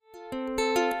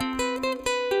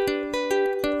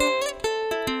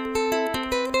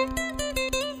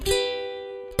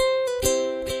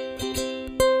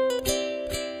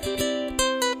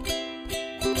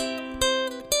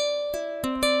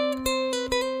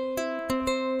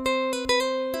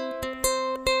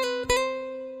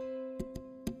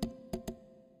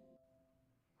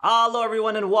Hello,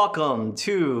 everyone, and welcome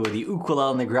to the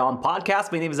Ukulele on the Ground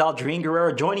podcast. My name is Aldrin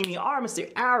Guerrero. Joining me are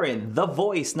Mr. Aaron, the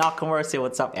voice, Nakamura. Say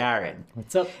what's up, Aaron.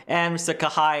 What's up? And Mr.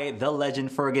 Kahai, the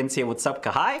legend Fergan. Say what's up,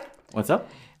 Kahai. What's up?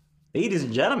 Ladies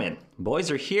and gentlemen,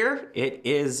 boys are here. It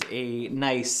is a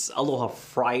nice Aloha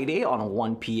Friday on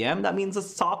 1 p.m. That means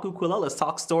let's talk ukulele, let's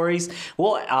talk stories.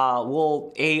 We'll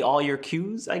A all your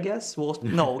cues, I guess. We'll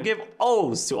give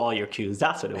O's to all your cues.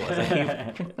 That's what it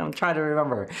was. I'm trying to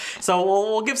remember. So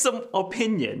we'll give some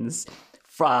opinions.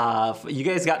 You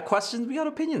guys got questions? We got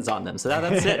opinions on them. So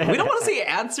that's it. We don't want to say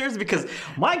answers because,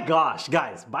 my gosh,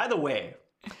 guys, by the way,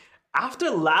 after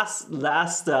last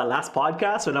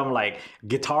podcast, when I'm like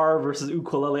guitar versus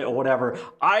ukulele or whatever,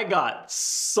 I got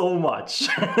so much,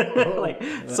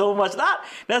 so much, not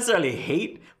necessarily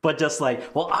hate, but just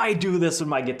like, well, I do this with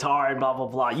my guitar and blah, blah,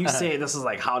 blah. You say this is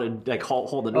like how to like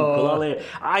hold an ukulele.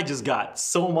 I just got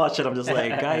so much and I'm just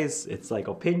like, guys, it's like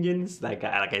opinions, like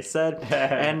I said.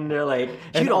 And they're like,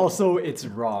 and also it's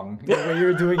wrong. The way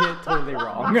you're doing it, totally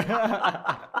wrong.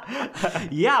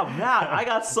 Yeah, man, I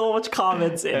got so much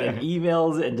comments and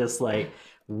emails and just like,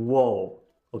 whoa.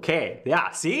 Okay,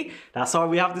 yeah, see? That's all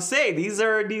we have to say. These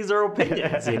are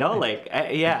opinions,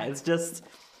 yeah, it's just,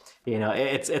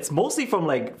 it's mostly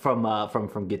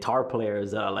from guitar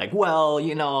players that are like, well,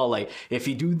 like if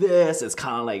you do this, it's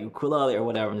kind of like ukulele or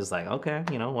whatever. I'm just like, okay,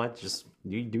 you know what? Just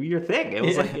you do your thing. It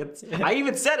was I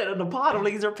even said it in the pod. I'm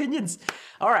like, these are opinions.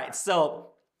 All right, so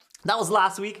that was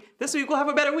last week. This week we'll have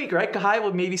a better week, right? Kahai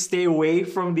will maybe stay away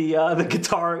from the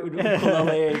guitar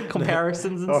ukulele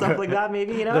comparisons and stuff like that,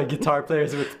 maybe, The guitar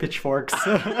players with pitchforks.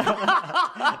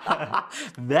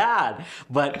 Bad.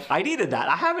 But I needed that.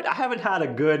 I haven't had a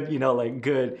good,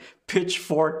 good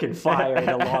pitchfork and fire in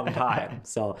a long time.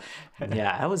 So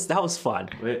yeah, that was fun.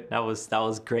 That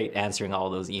was great answering all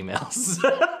those emails.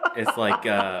 It's like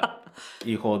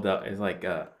you hold up. It's like,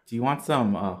 do you want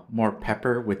some more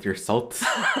pepper with your salt?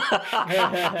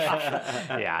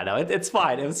 Yeah, no, it's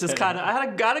fine. It was just kind of I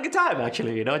had a good time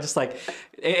actually. Just like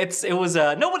it was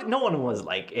no one was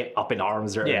like up in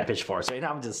arms or in pitchforks. Right?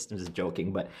 I'm just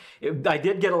joking, but I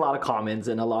did get a lot of comments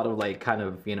and a lot of like kind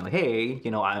of hey,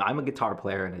 I'm a guitar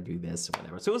player and I do this or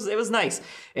whatever. So it was nice,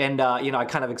 and I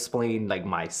kind of explained like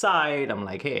my side. I'm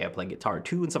like, hey, I play guitar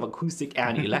too and some acoustic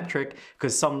and electric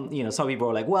because some people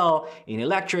are like, well, in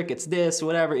electric it's this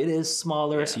whatever. It is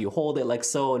smaller, so you hold it like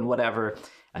so and whatever.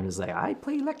 I'm just like, I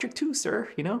play electric too, sir,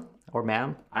 or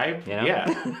ma'am. I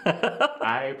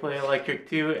play electric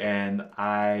too, and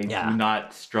I do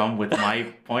not strum with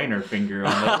my pointer finger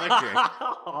on the electric.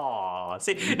 Oh,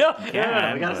 see, no, we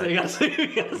gotta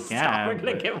stop. We're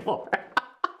gonna get more.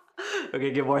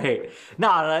 Okay, get more hate. No,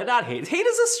 not hate. Hate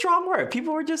is a strong word.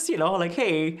 People were just, like,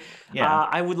 hey,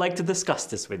 I would like to discuss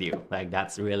this with you. Like,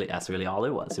 that's really all it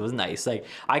was. It was nice. Like,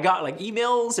 I got like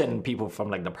emails and people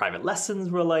from like the private lessons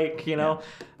were like,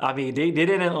 I mean, they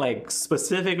didn't like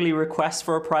specifically request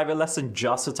for a private lesson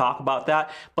just to talk about that.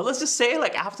 But let's just say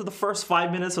like after the first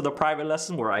 5 minutes of the private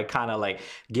lesson where I kind of like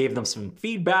gave them some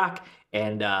feedback,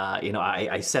 and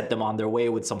I sent them on their way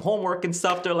with some homework and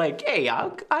stuff. They're like, hey,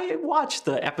 I watched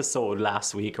the episode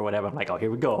last week or whatever. I'm like, oh,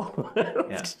 here we go.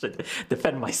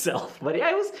 Defend myself. But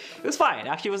yeah, it was fine.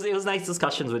 Actually, it was nice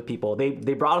discussions with people. They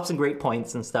brought up some great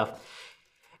points and stuff.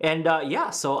 And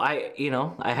so I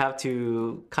have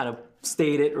to kind of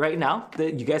state it right now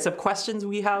that you guys have questions.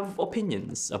 We have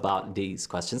opinions about these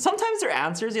questions. Sometimes they're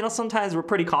answers. Sometimes we're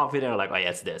pretty confident. Like, oh,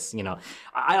 yeah, it's this.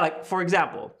 I like, for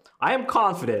example, I am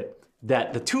confident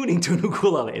that the tuning to an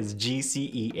ukulele is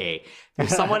GCEA. If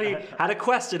somebody had a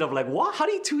question of like, what? How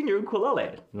do you tune your ukulele?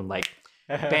 And I'm like,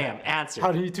 bam, answer.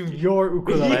 How do you tune your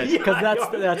ukulele? Because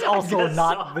that's also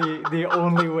not the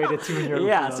only way to tune your ukulele.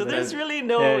 Yeah, so there's really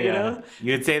no,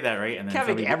 You'd say that, right? And then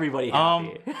can't make everybody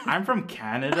happy. I'm from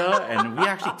Canada, and we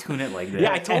actually tune it like that.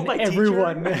 Yeah, I told my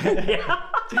everyone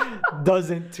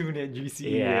doesn't tune it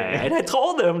GCEA. Yeah, and I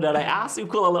told them that I asked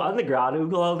Ukulele Underground, and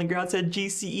Ukulele Underground said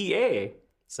GCEA.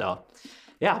 So,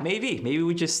 yeah, maybe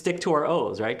we just stick to our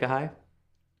O's, right, Kahai?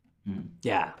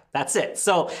 Yeah, that's it.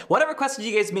 So whatever questions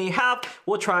you guys may have,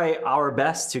 we'll try our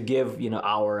best to give,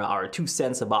 our 2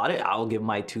 cents about it. I'll give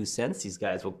my 2 cents. These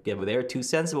guys will give their 2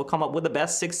 cents. And we'll come up with the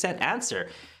best 6-cent answer.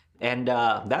 And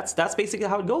that's basically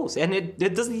how it goes. And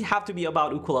it doesn't have to be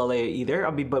about ukulele either. I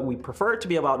mean, but we prefer it to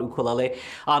be about ukulele.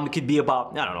 It could be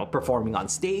about, I don't know, performing on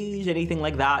stage, anything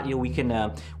like that. We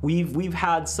can we've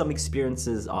had some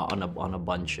experiences on a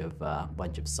bunch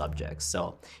of subjects.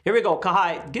 So here we go.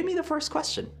 Kahai, give me the first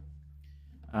question.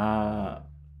 Hold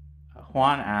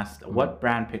Juan asked, what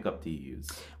brand pickup do you use?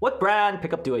 What brand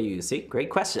pickup do I use? See, great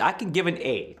question. I can give an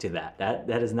A to that.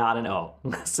 That is not an O.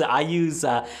 So I use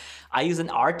an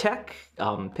Artec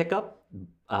pickup.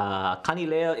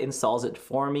 Kanilea installs it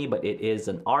for me, but it is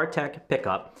an Artec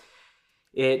pickup.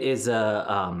 It is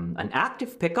an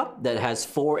active pickup that has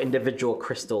 4 individual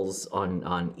crystals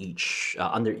on each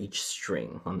under each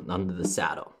string under the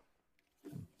saddle.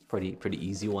 Pretty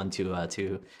easy one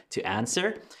to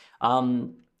answer.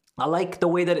 I like the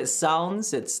way that it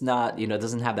sounds. It's not, it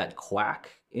doesn't have that quack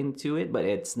into it, but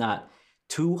it's not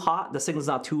too hot. The signal's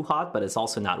not too hot, but it's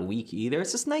also not weak either.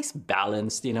 It's just nice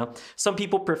balanced, Some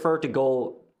people prefer to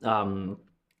go a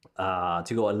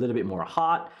little bit more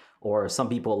hot, or some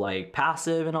people like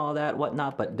passive and all that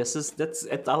whatnot. But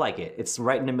I like it. It's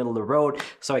right in the middle of the road,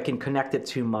 so I can connect it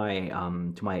to my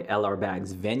LR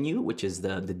Bags Venue, which is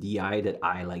the DI that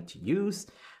I like to use.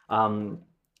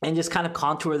 And just kind of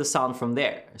contour the sound from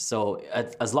there. So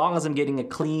as long as I'm getting a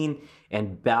clean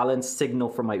and balanced signal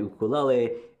from my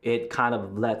ukulele, it kind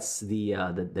of lets the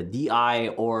DI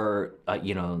or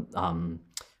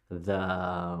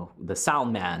the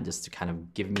sound man just to kind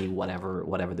of give me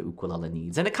whatever the ukulele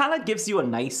needs, and it kind of gives you a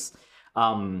nice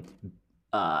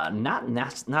not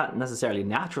necessarily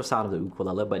natural sound of the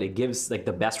ukulele, but it gives like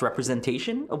the best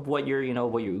representation of what your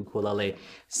ukulele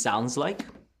sounds like.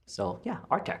 So yeah,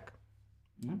 Artec.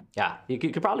 Yeah, you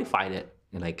could probably find it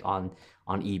like on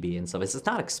eBay and stuff. It's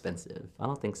not expensive. I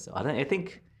don't think so. I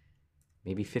think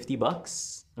maybe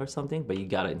 $50 or something, but you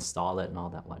gotta install it and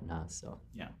all that whatnot. So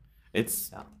yeah,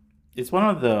 it's one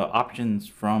of the options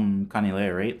from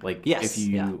Kanilea, right? Like if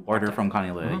you order from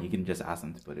Kanilea, you can just ask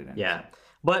them to put it in. Yeah.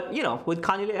 But, with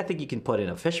Kanilea, I think you can put in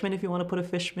a Fishman if you want to put a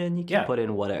Fishman. You can put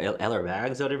in whatever, LR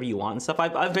Bags, whatever you want and stuff.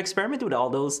 I've experimented with all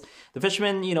those. The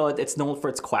Fishman, it's known for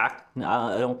its quack.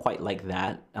 I don't quite like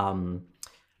that. The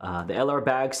LR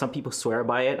Bag, some people swear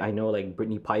by it. I know, like,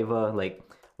 Brittany Paiva, like,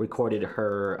 recorded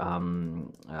her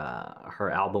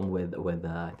album with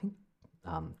I think,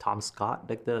 Tom Scott,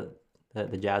 like the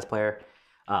jazz player.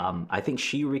 I think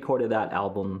she recorded that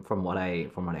album from what I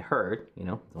heard,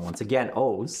 once again,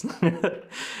 O's.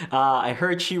 I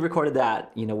heard she recorded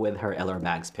that, with her LR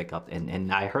Bags pickup,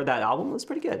 and I heard that album was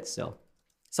pretty good. So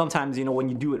sometimes, when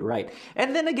you do it right.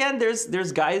 And then again,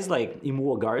 there's guys like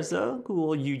Imua Garza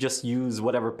who you just use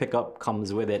whatever pickup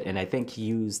comes with it. And I think he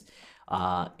used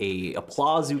a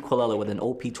Applause ukulele with an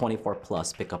OP24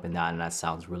 Plus pickup in that, and that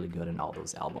sounds really good in all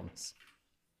those albums.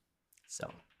 So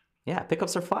yeah,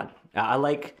 pickups are fun. I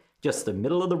like just the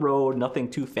middle of the road,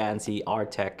 nothing too fancy,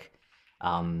 Artec,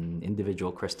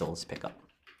 individual crystals pickup.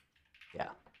 Yeah.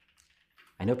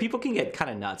 I know people can get kind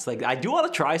of nuts. Like, I do want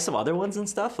to try some other ones and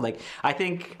stuff. Like, I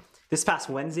think this past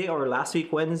Wednesday or last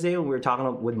week Wednesday, when we were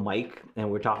talking with Mike and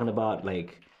we we're talking about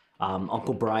like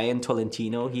Uncle Brian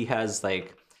Tolentino, he has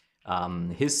like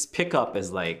his pickup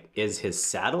is his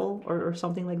saddle or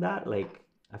something like that. Like,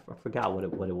 I forgot what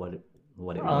it was.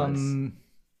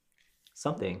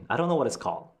 Something. I don't know what it's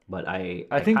called, but I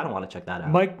kind of want to check that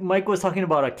out. Mike was talking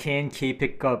about a K&K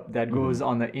pickup that goes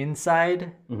on the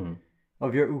inside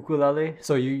of your ukulele.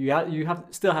 So you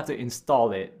still have to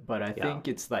install it, but I think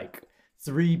it's like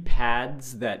 3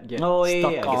 pads that get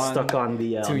stuck on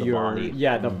the body.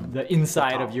 Yeah, the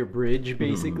inside of your bridge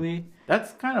basically.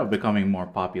 That's kind of becoming more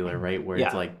popular, right? Where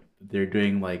it's like they're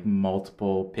doing like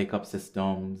multiple pickup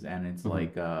systems, and it's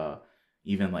like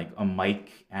even like a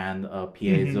mic and a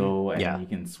piezo, and you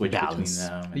can switch between them. And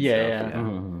stuff. So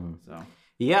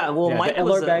well, Mike the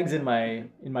LR Bags in my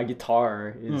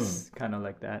guitar is kind of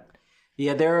like that.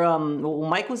 Yeah,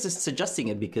 Mike was just suggesting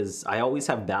it because I always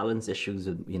have balance issues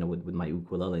with my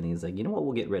ukulele, and he's like, you know what,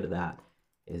 we'll get rid of that.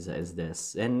 Is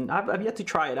this, and I've yet to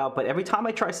try it out, but every time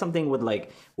I try something with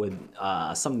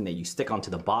something that you stick onto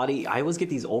the body, I always get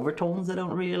these overtones that I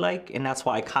don't really like, and that's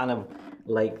why I kind of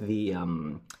like the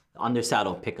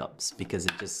undersaddle pickups, because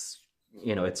it just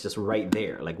it's just right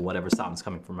there, like whatever sound is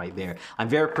coming from right there. I'm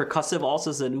very percussive also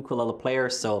as an ukulele player,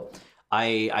 so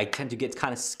I tend to get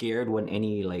kind of scared when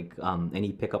any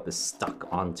pickup is stuck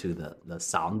onto the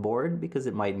soundboard because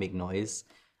it might make noise.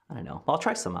 I don't know. I'll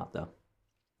try some out though.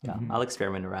 Yeah, I'll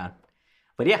experiment around.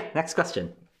 But yeah, next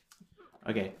question.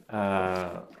 Okay.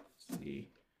 Let's see.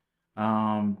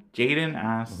 Jaden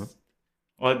asks.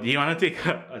 Well, do you want to take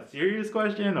a serious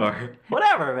question or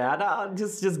whatever, man?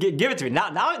 Just give it to me.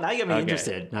 Now you get me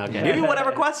interested. Okay. Give me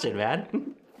whatever question,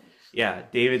 man. Yeah,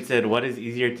 David said, "What is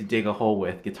easier to dig a hole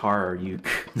with, guitar or uke?"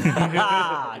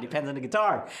 Depends on the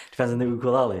guitar. Depends on the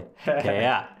ukulele. Okay,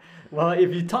 yeah. Well,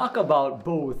 if you talk about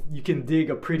both, you can dig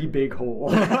a pretty big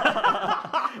hole.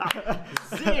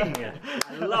 Zing!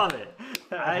 I love it.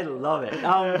 I love it.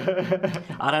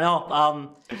 I don't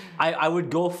know. I would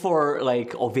go for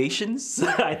like ovations.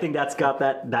 I think that's got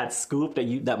that scoop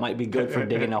that might be good for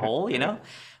digging a hole, you know.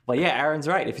 But yeah, Aaron's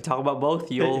right. If you talk about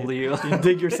both, you'll you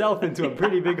dig yourself into a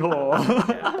pretty big hole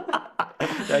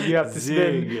that you have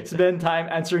to spend time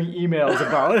answering emails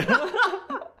about.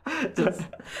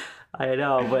 I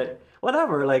know, but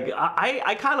whatever. Like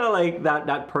I kind of like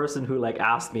that person who like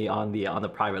asked me on the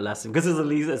private lesson, because at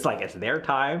least it's like it's their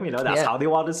time, you know. That's how they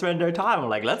want to spend their time. I'm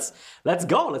like, let's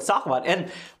go, let's talk about it.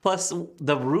 And plus,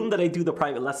 the room that I do the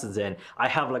private lessons in, I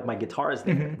have like my guitars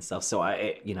there and stuff. So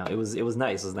it was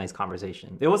nice. It was a nice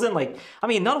conversation. It wasn't like, I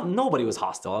mean, nobody was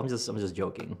hostile. I'm just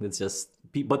joking. It's just.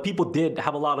 But people did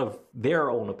have a lot of their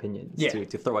own opinions to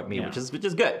throw at me, which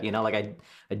is good. You know, like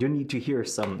I do need to hear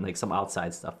some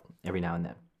outside stuff every now and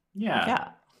then.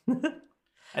 Yeah. I think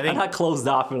I'm not closed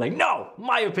off and like, no,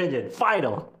 my opinion,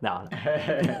 final. No.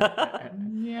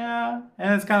 Yeah,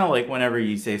 and it's kind of like whenever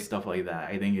you say stuff like that,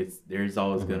 I think there's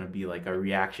always gonna be like a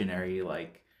reactionary,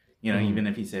 like, you know, even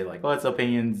if you say like, oh, it's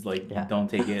opinions, like don't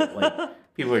take it, like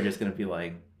people are just gonna be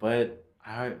like, but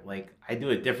I do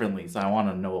it differently, so I want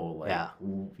to know, like,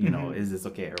 you know, is this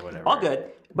okay or whatever. All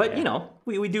good, but you know,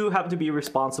 we do have to be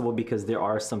responsible, because there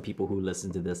are some people who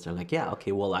listen to this. They're like, yeah,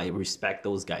 okay, well, I respect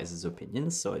those guys'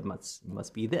 opinions, so it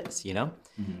must be this, you know.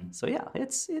 So yeah,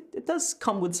 it does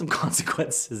come with some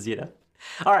consequences, you know.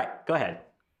 All right, go ahead.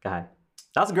 That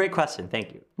was a great question.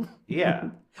 Thank you. Yeah.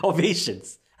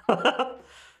 Ovations.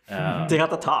 Take out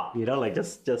the top, you know, like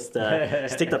just stick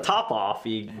the top off.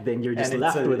 Then you're just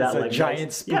left with that like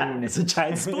giant spoon. Yeah, it's a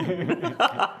giant spoon.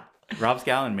 Rob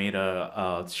Scallon made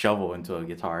a shovel into a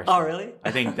guitar. So really?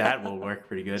 I think that will work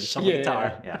pretty good. Shovel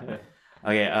guitar. Yeah.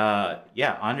 Okay.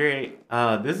 Andre.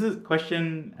 This is a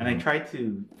question, and I tried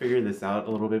to figure this out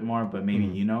a little bit more, but maybe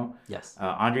you know. Yes.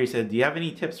 Andre said, "Do you have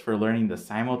any tips for learning the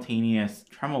simultaneous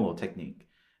tremolo technique?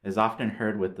 Is often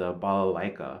heard with the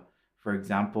balalaika. For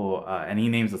example," and he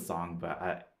names a song,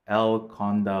 but El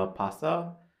Conda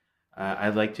Pasa.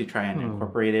 I'd like to try and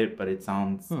incorporate it, but it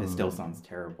still sounds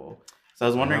terrible. So I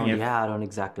was wondering if... Yeah, I don't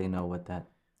exactly know what that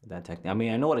technique... I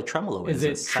mean, I know what a tremolo is.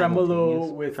 Is it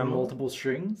tremolo with multiple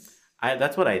strings?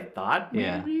 That's what I thought,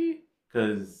 maybe.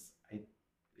 Because,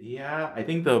 I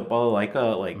think the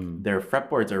balalaika, like, their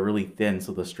fretboards are really thin,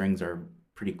 so the strings are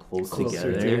pretty close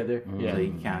together. So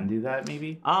you can do that,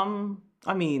 maybe?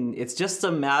 I mean, it's just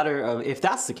a matter of, if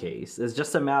that's the case, it's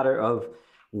just a matter of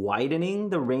widening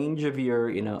the range of your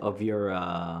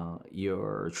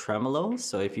tremolo.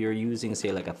 So if you're using,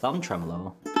 say, like a thumb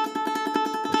tremolo, which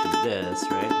is this,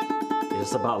 right?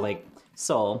 It's about like,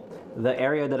 so the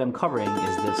area that I'm covering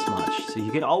is this much. So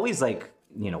you can always like,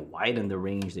 you know, widen the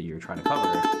range that you're trying to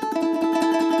cover.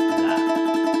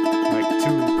 Like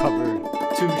cover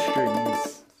two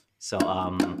strings. So,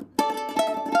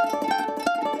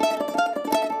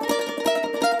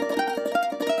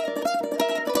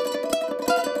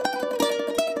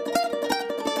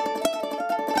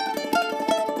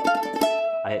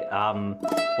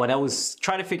 when I was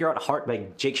trying to figure out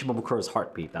like Jake Shimabukuro's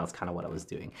Heartbeat, that was kind of what I was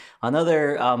doing.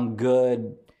 Another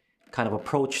good kind of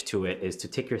approach to it is to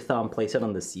take your thumb, place it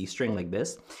on the C string like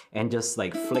this, and just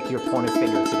like flick your pointer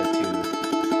finger to the two strings.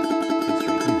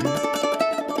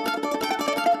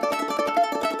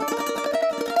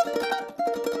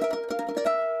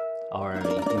 Or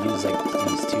you can use like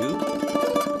these two.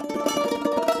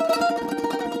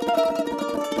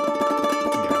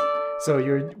 So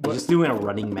you're just doing a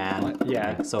running man.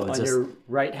 Yeah. So it's on your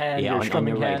right hand. Yeah, your on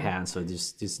your right hand. hand. So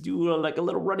just do like a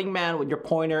little running man with your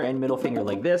pointer and middle finger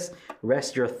like this.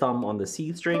 Rest your thumb on the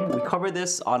C string. We covered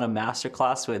this on a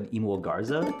masterclass with Imo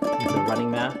Garza, the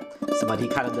running man. So, but he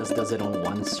kind of does it on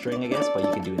one string, I guess, but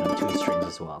you can do it on two strings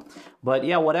as well. But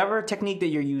yeah, whatever technique that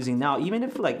you're using now, even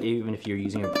if you're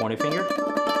using your pointer finger,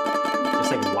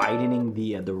 just like widening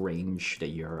the range that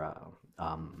you're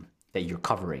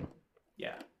covering.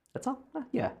 Yeah. That's all?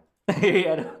 Yeah.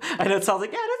 Yeah, I know it sounds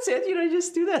like, yeah, that's it, you know,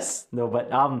 just do this. No, but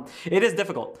it is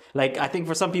difficult. Like, I think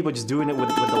for some people, just doing it with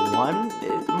the one,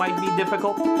 it might be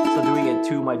difficult. So doing it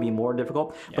two might be more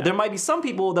difficult. Yeah. But there might be some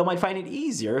people that might find it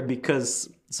easier, because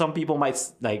some people might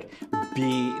like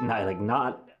be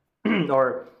not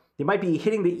or they might be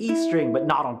hitting the E string, but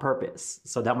not on purpose.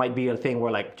 So that might be a thing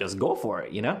where like, just go for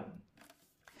it, you know?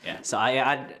 Yeah. So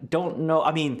I don't know.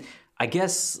 I mean, I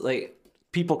guess like,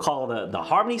 people call the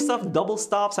harmony stuff double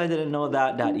stops. I didn't know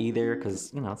that either,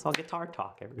 because, you know, it's all guitar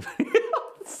talk, everybody.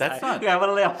 That's not... Yeah, I'm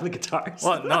gonna lay off the guitars.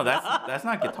 Well, no, that's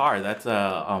not guitar. That's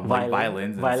like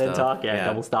violins and violin stuff. talk, yeah,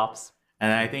 double stops.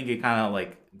 And I think it kind of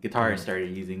like guitarists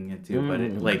started using it too, but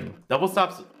it, like double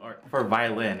stops for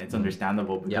violin, it's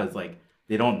understandable because like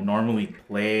they don't normally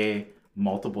play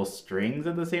multiple strings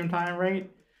at the same time,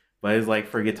 right? But it's like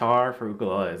for guitar, for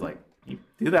ukulele, it's like you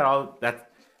do that all.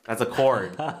 That's a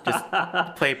chord. Just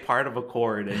play part of a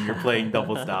chord, and you're playing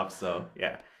double stops. So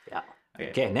yeah. Yeah.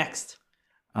 Okay. Next.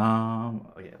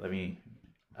 Okay. Let me.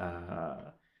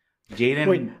 Jaden.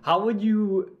 Wait. How would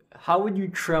you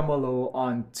tremolo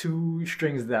on two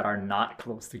strings that are not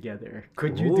close together?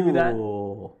 Could you do that?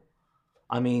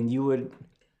 I mean, you would.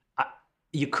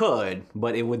 You could,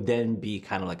 but it would then be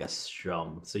kind of like a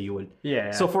strum. So you would.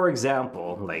 Yeah. So for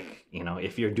example, like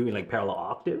if you're doing like parallel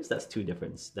octaves, that's two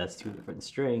different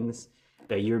strings.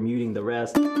 That you're muting the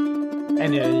rest.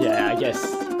 And I guess.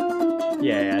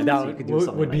 Yeah, that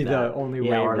so would be the only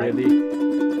way, really.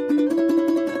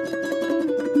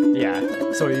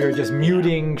 Yeah. So you're just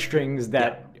muting strings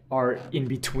that are in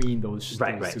between those.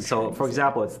 Right. So for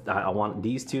example, it's I want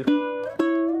these two.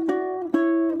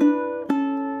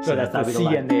 So that's the C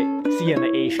and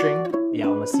the A string. Yeah,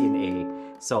 on the C and A.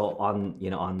 So on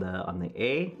the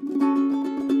A,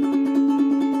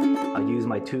 I'll use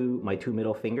my two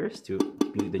middle fingers to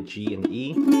mute the G and the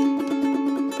E,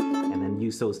 and then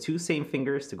use those two same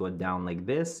fingers to go down like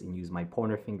this, and use my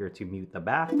pointer finger to mute the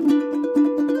back.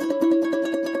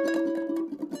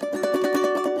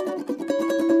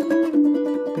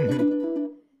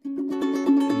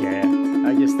 Yeah,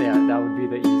 I guess that would be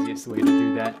the easiest way to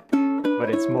do that. But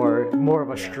it's more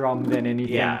of a strum than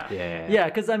anything. Yeah.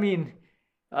 Because I mean,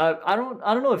 I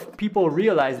don't know if people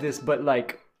realize this, but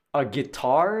like a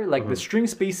guitar, like the string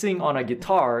spacing on a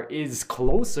guitar is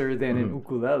closer than an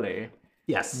ukulele.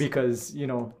 Yes. Because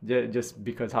just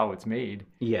because how it's made.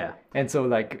 Yeah. And so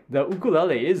like the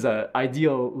ukulele is a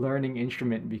ideal learning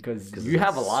instrument because you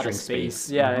have a lot of space.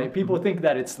 Yeah. People think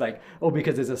that it's like,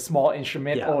 because it's a small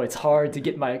instrument. Yeah. It's hard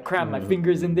to cram my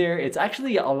fingers in there. It's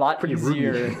actually a lot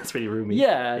easier. It's pretty roomy.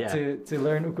 Yeah. To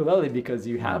learn ukulele because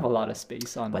you have a lot of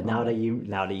space on. But now that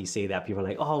you say that, people are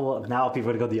like, now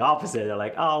people are gonna go the opposite. They're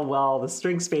like, the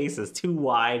string space is too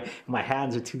wide. My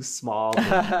hands are too small.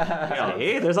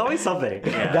 Hey, there's always something.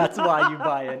 Yeah. That's why you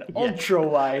buy an ultra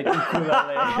wide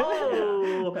ukulele.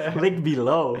 Link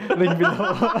below. Now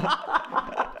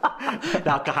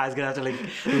Kahai's gonna have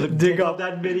to dig up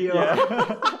that video. Yeah.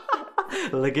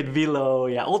 Link it below.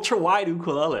 Yeah, ultra wide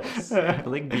ukuleles.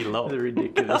 Link below. They're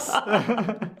ridiculous.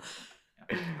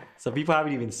 So people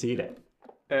haven't even seen it.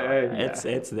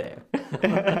 It's there.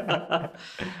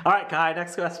 All right, Kahai.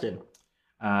 Next question.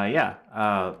 So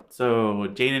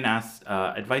Jaden asked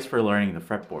advice for learning the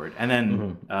fretboard, and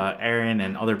then Aaron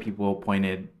and other people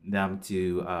pointed them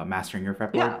to mastering your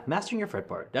fretboard. Yeah, mastering your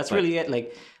fretboard. That's really it.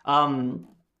 Like,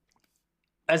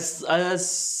 as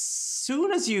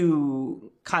soon as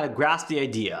you kind of grasp the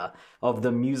idea of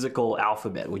the musical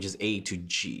alphabet, which is A to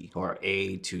G or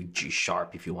A to G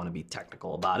sharp, if you want to be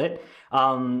technical about it.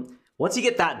 Once you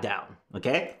get that down,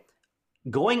 okay.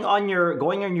 Going on your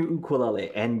ukulele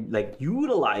and like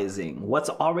utilizing what's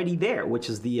already there,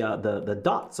 which is the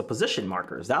dots, the position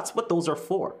markers. That's what those are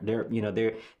for.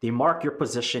 They mark your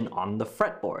position on the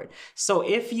fretboard. So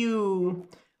if you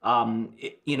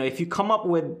if you come up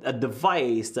with a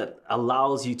device that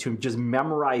allows you to just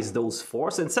memorize those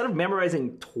four, so instead of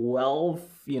memorizing 12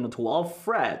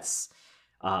 frets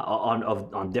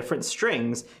on different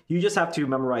strings, you just have to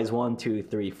memorize 1, 2,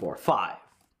 3, 4, 5.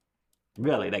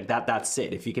 Really, like that's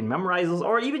it. If you can memorize those,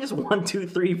 or even just 1, 2,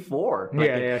 3, 4.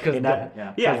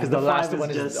 Because the last one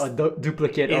is a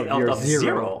duplicate of your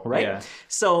zero, right? Yeah.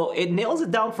 So it nails it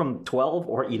down from 12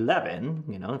 or 11.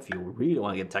 If you really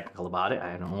want to get technical about it,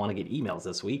 I don't want to get emails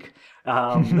this week.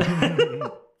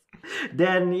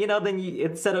 Then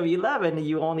instead of 11,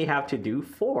 you only have to do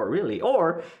 4, really.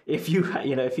 Or if you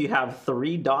have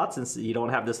 3 dots and you don't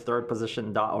have this third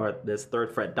position dot or this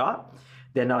third fret dot,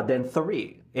 then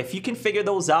 3. If you can figure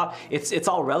those out, it's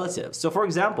all relative. So for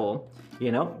example,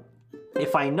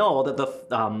 if I know that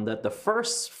the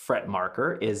first fret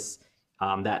marker is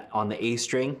that on the A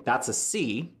string, that's a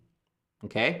C,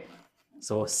 okay?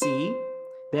 So a C,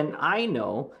 then I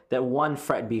know that 1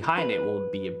 fret behind it will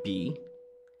be a B,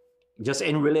 just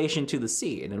in relation to the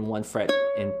C, and then 1 fret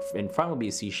in front will be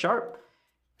a C sharp,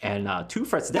 and 2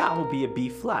 frets down will be a B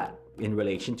flat in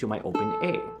relation to my open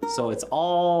A. So it's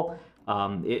all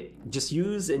just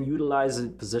use and utilize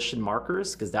position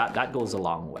markers because that goes a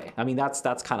long way. I mean that's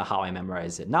kind of how I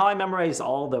memorize it. Now I memorize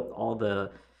all the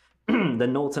the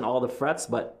notes and all the frets,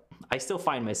 but I still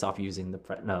find myself using the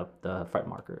fret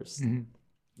markers. Mm-hmm.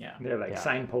 Yeah, they're like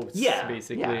signposts. Yeah,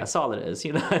 basically. Yeah, that's all it is.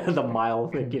 The mile,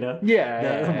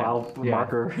 the mile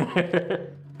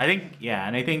marker. I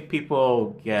think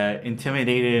people get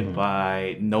intimidated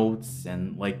by notes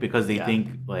and because they think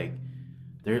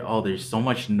there's so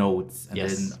much notes, and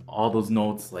then all those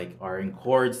notes like are in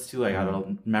chords too. I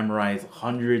gotta memorize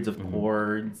hundreds of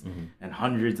chords and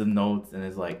hundreds of notes, and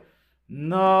it's like,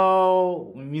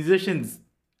 no, musicians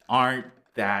aren't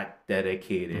that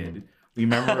dedicated. We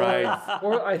memorize,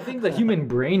 or I think the human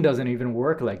brain doesn't even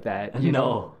work like that. You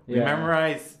know, we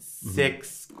memorize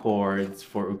 6 chords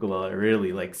for ukulele,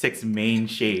 really, like 6 main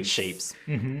shapes,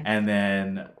 and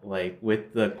then like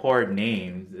with the chord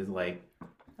names is like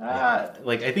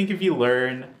I think if you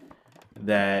learn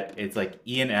that it's like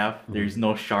E and F, there's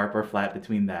no sharp or flat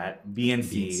between that, B and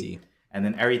C, and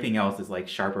then everything else is like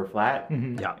sharp or flat,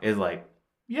 is like,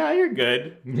 yeah, you're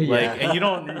good. Like, and you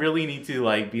don't really need to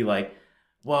like be like,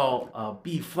 well,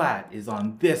 B flat is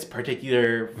on this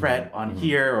particular fret on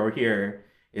here or here.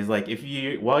 Is like, if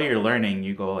you, while you're learning,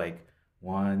 you go like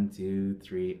 1, 2,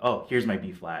 3. Oh, here's my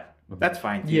B flat. That's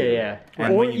fine too.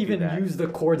 And or even use the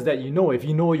chords that you know. If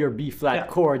you know your B flat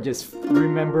chord, just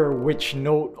remember which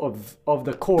note of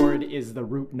the chord is the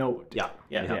root note.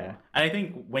 And I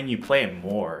think when you play it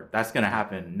more, that's gonna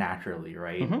happen naturally,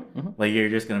 right? Like, you're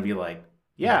just gonna be like,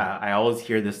 I always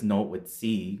hear this note with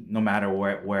C, no matter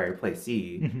where I play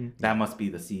C. That must be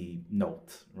the C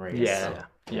note, right?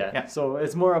 So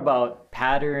it's more about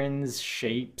patterns,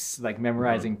 shapes, like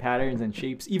memorizing patterns and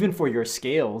shapes, even for your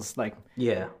scales, like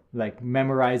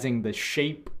memorizing the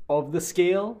shape of the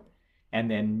scale,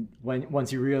 and then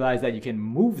once you realize that you can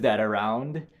move that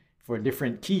around for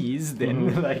different keys,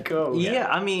 then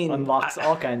I mean, unlocks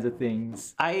all kinds of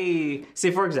things. I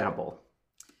say, for example,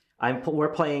 we're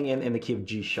playing in the key of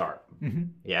G sharp.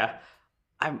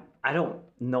 I don't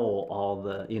know all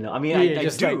the, I mean, I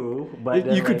just do, like,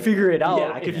 but you could figure it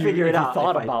out. I could figure it out.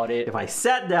 Thought about it. If I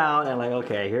sat down and like,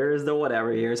 okay, here's the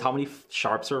whatever, here's how many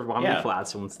sharps or how many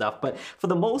flats and stuff. But for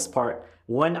the most part,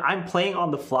 when I'm playing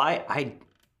on the fly, I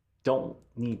don't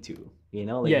need to,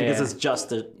 because it's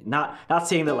just not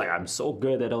saying that like I'm so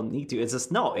good I don't need to. It's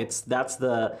just that's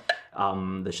the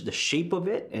shape of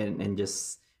it and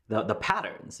just the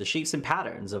patterns, the shapes and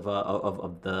patterns of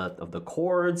the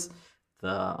chords,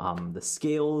 the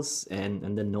scales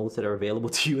and the notes that are available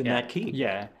to you in that key.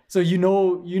 So you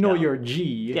know your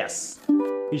G. Yes.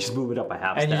 You just move it up a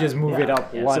half step. And you just move it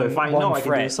up one. So if I know I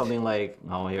fret. can do something like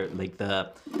like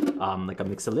the like a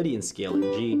Mixolydian scale in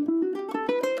G.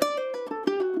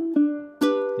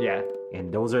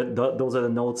 And those are the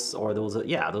notes, or those are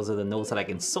the notes that I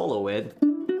can solo with.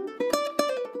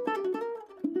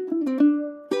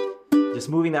 Just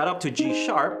moving that up to G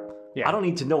sharp. I don't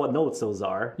need to know what notes those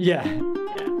are.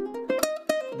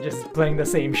 Just playing the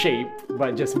same shape,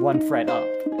 but just one fret up.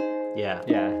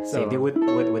 So same thing with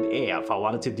A. If I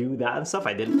wanted to do that and stuff,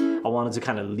 I wanted to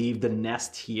kind of leave the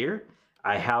nest here.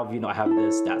 I have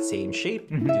that same shape,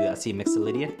 do that same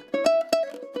Mixolydian.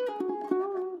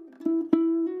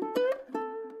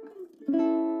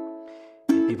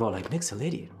 And people are like,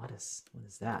 Mixolydian, what is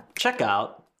that? Check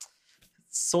out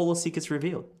Solo Secrets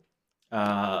Revealed.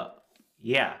 For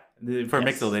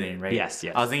Mixolydian, right? Yes.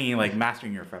 I was thinking like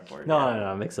mastering your fretboard. No,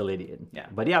 Mixolydian.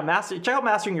 But check out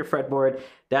mastering your fretboard.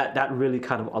 That really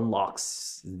kind of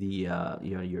unlocks the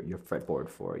your fretboard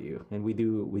for you. And we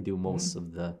do most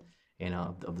of the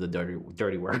of the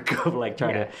dirty work of like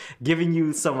trying to giving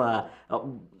you some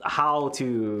how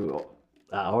to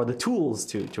or the tools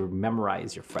to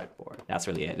memorize your fretboard. That's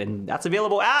really it, and that's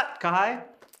available at Kahai.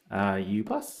 U+.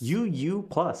 UU+,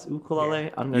 Ukulele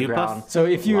Underground. So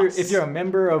if you're a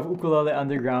member of Ukulele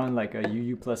Underground, like a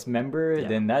UU+ member,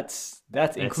 then that's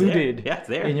included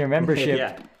in your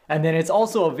membership. And then it's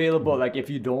also available, like if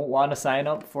you don't want to sign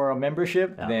up for a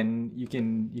membership, then you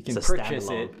can purchase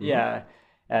it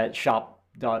at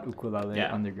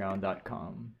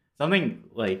shop.ukuleleunderground.com. Something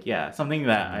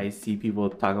that I see people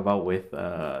talk about with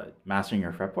mastering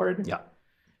your fretboard.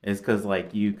 Is because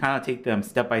like you kind of take them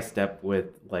step by step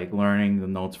with like learning the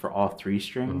notes for all 3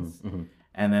 strings,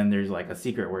 and then there's like a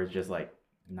secret where it's just like,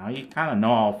 now you kind of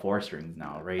know all 4 strings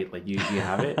now, right? Like you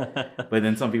have it, but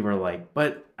then some people are like,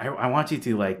 but I want you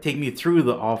to like take me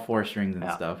through all 4 strings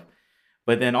and stuff.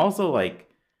 But then also like,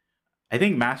 I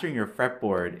think mastering your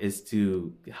fretboard is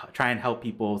to try and help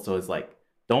people. So it's like,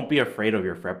 don't be afraid of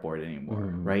your fretboard anymore,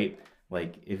 right?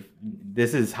 Like, if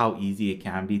this is how easy it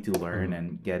can be to learn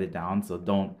and get it down, so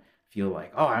don't feel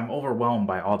like, oh, I'm overwhelmed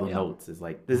by all the notes. It's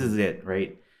like, this is it,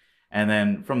 right? And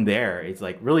then from there, it's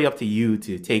like really up to you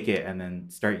to take it and then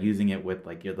start using it with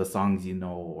like the songs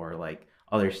or like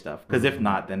other stuff. Because if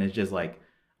not, then it's just like,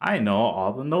 I know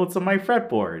all the notes on my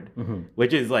fretboard,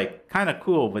 which is like kind of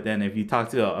cool. But then if you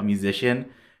talk to a musician,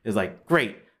 it's like,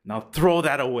 great, now throw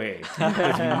that away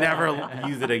because you never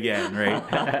use it again,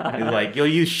 right? He's like, you'll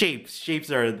use shapes. Shapes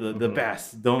are the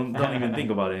best. Don't even think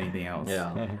about anything else.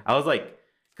 Yeah. I was like,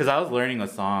 because I was learning a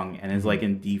song and it's like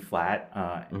in D flat.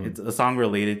 It's a song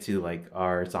related to like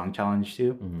our song challenge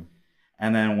too.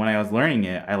 And then when I was learning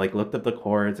it, I like looked up the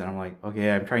chords and I'm like,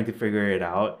 okay, I'm trying to figure it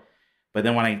out. But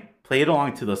then when I played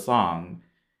along to the song,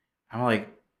 I'm like,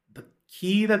 the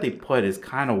key that they put is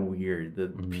kind of weird.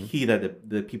 The key that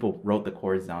the people wrote the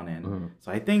chords down in.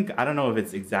 So I don't know if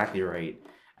it's exactly right.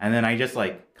 And then I just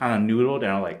like kind of noodled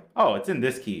and I'm like, oh, it's in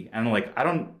this key. And I'm like, I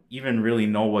don't even really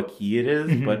know what key it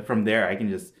is. But from there, I can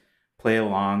just play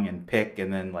along and pick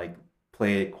and then like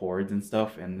play chords and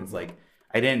stuff. And it's like,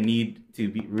 I didn't need to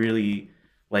be really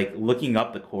like looking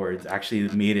up the chords actually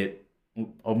made it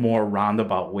a more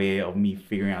roundabout way of me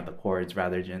figuring out the chords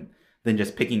rather than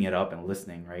just picking it up and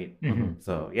listening, right?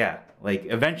 So yeah, like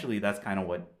eventually that's kind of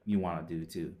what you want to do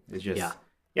too. It's just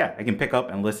I can pick up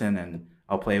and listen and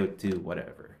I'll play to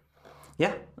whatever.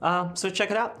 Yeah, so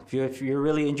check it out. If you're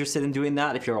really interested in doing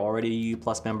that, if you're already a U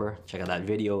Plus member, check out that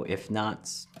video. If not,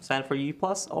 sign up for U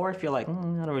Plus, or if you're like, I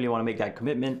don't really want to make that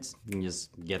commitment, you can just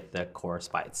get the course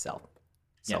by itself.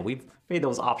 So we've made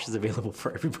those options available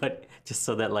for everybody, just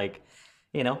so that like,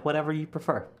 whatever you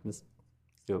prefer, just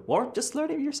do it, or just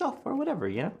learn it yourself, or whatever,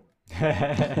 Yeah,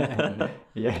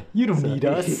 you don't need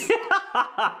us.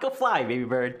 Go fly, baby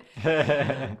bird.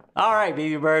 All right,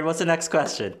 baby bird. What's the next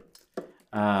question?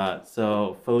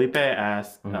 So Felipe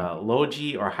asked, low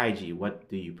G or high G, what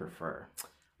do you prefer?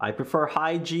 I prefer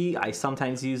high G. I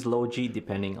sometimes use low G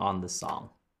depending on the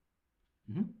song.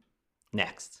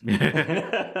 Next.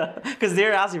 Because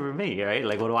they're asking for me, right?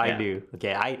 Like, what do I do?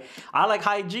 Okay, I like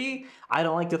high G. I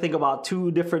don't like to think about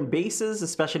two different basses,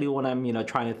 especially when I'm,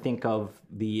 trying to think of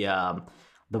the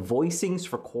voicings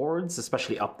for chords,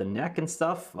 especially up the neck and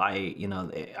stuff.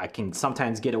 I can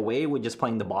sometimes get away with just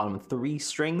playing the bottom 3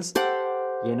 strings,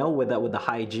 with the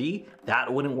high G.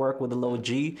 That wouldn't work with the low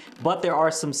G. But there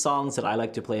are some songs that I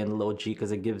like to play in the low G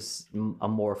because it gives a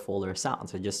more fuller sound.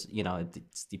 So just, it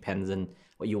depends on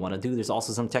what you want to do. There's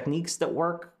also some techniques that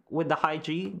work with the high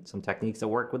G, some techniques that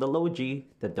work with the low G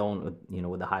that don't,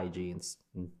 with the high G and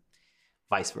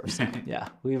vice versa.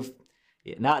 We've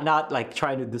not like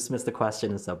trying to dismiss the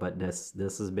question and stuff, but this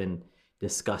has been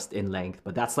discussed in length.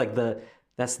 But that's like the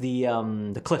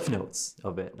cliff notes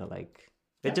of it. Like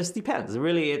it just depends.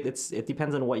 Really, it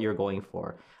depends on what you're going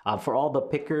for. For all the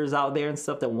pickers out there and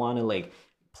stuff that want to like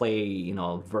play,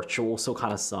 virtuoso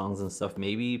kind of songs and stuff,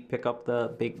 maybe pick up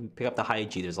the high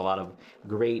G. There's a lot of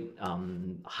great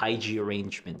high G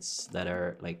arrangements that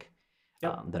are like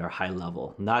that are high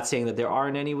level. I'm not saying that there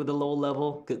aren't any with the low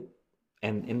level,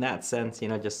 and in that sense,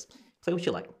 just play what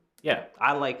you like. Yeah,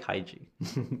 I like high G.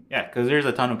 Yeah, because there's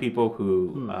a ton of people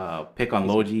who pick on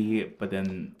low G, but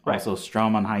then also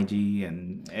strum on high G,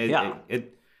 and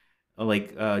it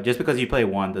just because you play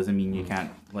one doesn't mean you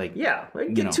can't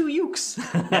get 2 ukes.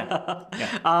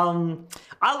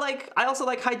 I also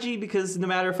like high G because no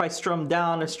matter if I strum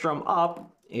down or strum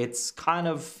up, it's kind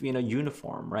of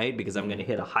uniform, right? Because I'm gonna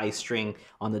hit a high string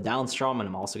on the down strum, and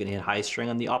I'm also gonna hit a high string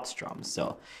on the up strum.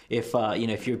 So if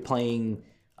if you're playing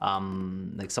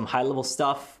like some high level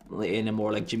stuff in a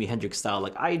more like Jimi Hendrix style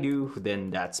like I do,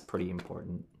 then that's pretty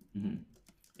important.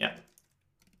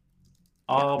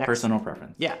 All personal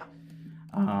preference.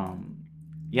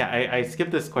 I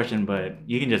skipped this question, but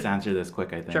you can just answer this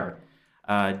quick, I think. Sure.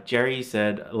 Jerry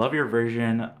said, love your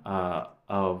version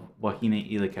of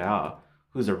Wahine Ilikea.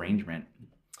 Whose arrangement?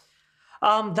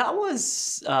 That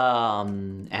was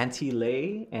Auntie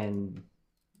Lay and...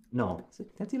 No, is it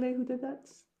Auntie Lay who did that?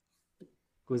 It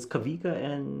was Kavika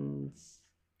and...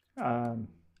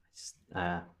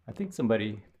 I think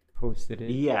somebody posted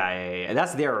it. Yeah,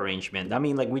 that's their arrangement. I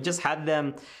mean, like, we just had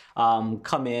them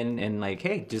come in and like,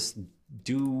 hey, just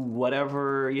do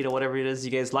whatever it is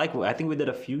you guys like. I think we did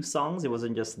a few songs. It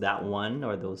wasn't just that one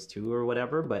or those 2 or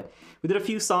whatever, but we did a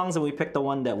few songs and we picked the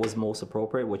one that was most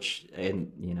appropriate, which, and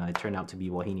it turned out to be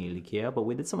Wahine Ilikea, but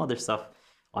we did some other stuff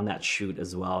on that shoot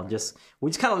as well. We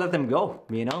just kind of let them go,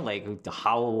 like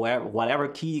whatever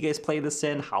key you guys play this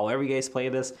in, however you guys play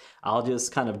this, I'll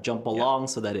just kind of jump along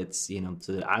so that it's,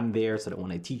 so that I'm there, so that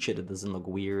when I teach it, it doesn't look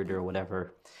weird or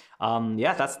whatever.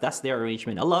 That's their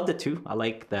arrangement. I loved it too. I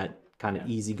like that kind of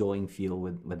easygoing feel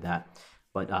with that.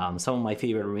 But some of my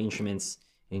favorite arrangements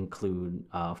include,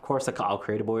 of course, the Ka'au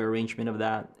Creator Boy arrangement of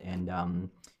that, and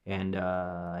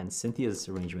Cynthia's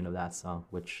arrangement of that song,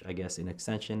 which I guess in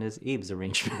extension is Abe's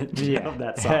arrangement of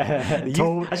that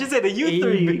song. I should say the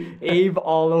U3. Abe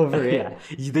all over it.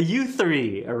 The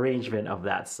U3 arrangement of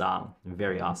that song.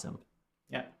 Very awesome.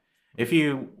 Yeah. If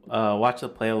you watch the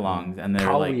play-alongs and they're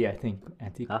Kawi, like, I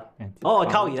think. Oh,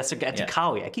 Kawi. That's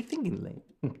Anti-Kawi. I keep thinking like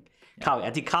Kawi,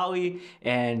 Anti-Kawi,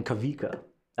 and Kavika.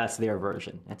 That's their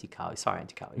version. Anti-Kawi. Sorry,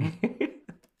 Anti-Kawi.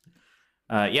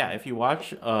 if you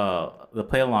watch the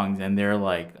play-alongs and they're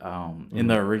like in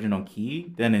the original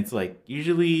key, then it's like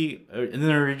usually in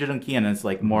the original key and it's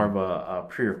like more of a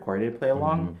pre-recorded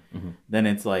play-along. Then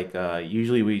it's like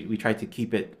usually we try to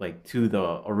keep it like to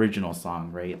the original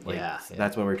song, right? Like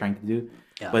that's what we're trying to do.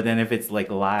 Yeah. But then if it's like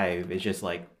live, it's just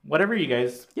like whatever you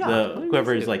guys,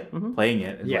 whoever is like playing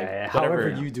it, however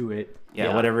you do it.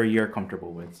 Whatever you're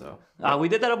comfortable with. So we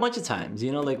did that a bunch of times,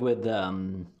 you know, like with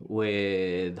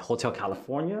Hotel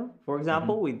California, for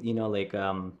example. We, you know, like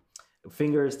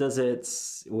Fingers does it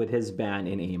with his band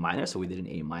in A minor, so we did an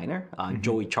A minor.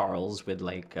 Joey Charles with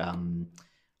like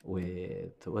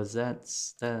was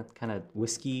that kind of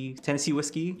whiskey, Tennessee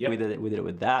whiskey. We did it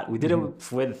with that. We did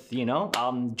it with you know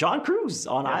John Cruz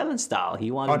on Island Style. He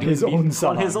wanted to do his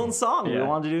own song. We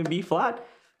wanted to do it in B flat.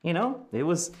 You know, it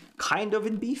was kind of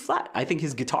in B flat. I think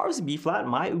his guitar was in B flat.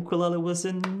 My ukulele was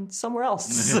in somewhere else.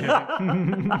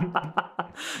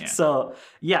 So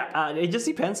it just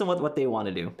depends on what they want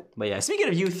to do. But yeah, speaking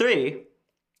of U3,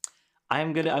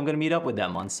 I'm gonna meet up with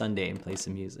them on Sunday and play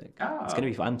some music. It's gonna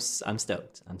be fun. I'm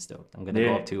stoked. I'm gonna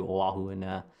go up to Oahu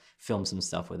and film some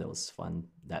stuff with those fun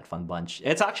bunch.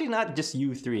 It's actually not just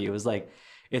U3. It was like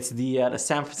it's the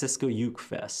San Francisco Uke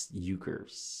Fest,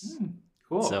 Ukers.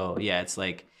 Cool. So yeah, it's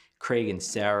like Craig and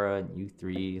Sarah and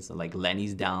U3. So like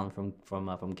Lenny's down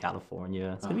from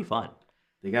California. It's gonna be fun.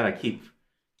 They gotta keep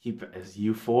as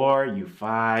U4,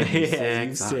 U5,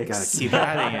 U6. Gotta keep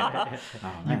adding it.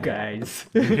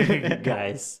 You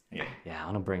guys. Yeah, I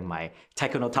want to bring my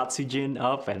Taiko no Tatsujin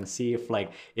up and see if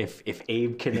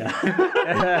Abe can.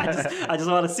 I just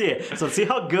want to see it. So see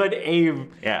how good Abe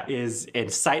is in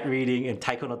sight reading and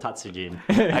Taiko no Tatsujin.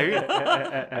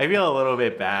 I feel a little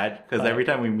bit bad because every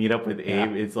time we meet up with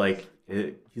Abe, it's like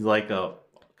he's like a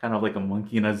kind of like a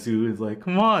monkey in a zoo. Is like,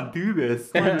 come on, do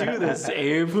this. Come on, do this,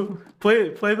 Abe. Play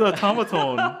the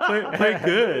tomatone. play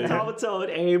good. Tomatone,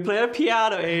 Abe. Play the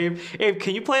piano, Abe. Abe,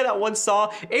 can you play that one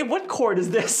song? Abe, what chord is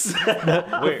this?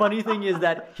 The funny thing is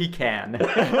that he can.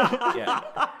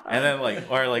 And then like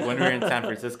when we were in San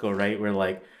Francisco, right? We're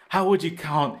like, how would you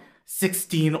count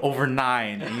 16 over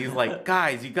 9? And he's like,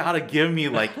 guys, you gotta give me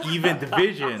like even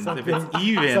divisions. If it's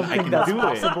even, I can do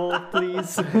possible,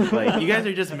 please. Like, you guys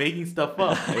are just making stuff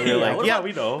up. And we're like,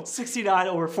 we know. 69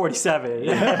 over 47.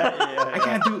 I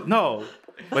can't do no.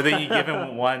 But then you give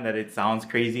him one that it sounds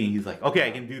crazy, and he's like, okay,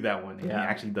 I can do that one. And he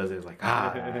actually does it. It's like,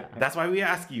 that's why we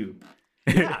ask you.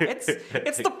 It's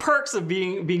the perks of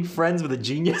being friends with a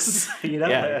genius, you know.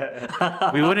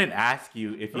 We wouldn't ask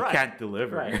you if you can't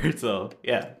deliver. So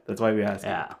that's why we ask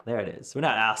you. There it is. We're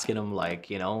not asking him like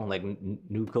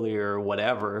nuclear or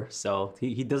whatever. So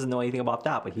he doesn't know anything about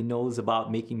that, but he knows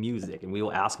about making music, and we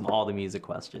will ask him all the music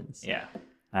questions.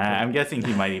 I'm guessing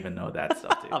he might even know that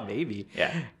stuff too. Maybe.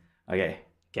 Okay.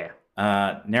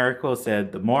 Neriko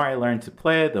said, the more I learn to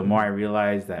play, the more I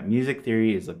realize that music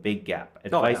theory is a big gap.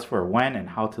 Advice for when and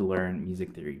how to learn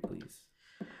music theory, please.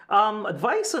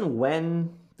 Advice on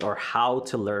when or how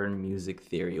to learn music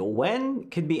theory. When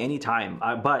could be any time,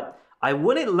 but I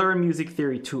wouldn't learn music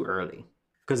theory too early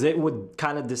because it would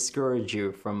kind of discourage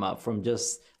you from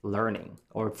just learning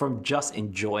or from just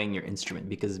enjoying your instrument,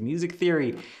 because music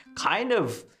theory kind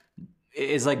of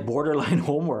is like borderline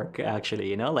homework, actually,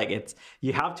 you know, like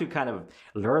you have to kind of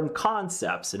learn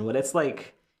concepts and what it's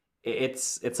like.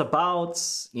 It's about,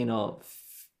 you know,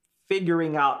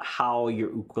 figuring out how your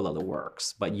ukulele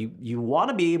works, but you want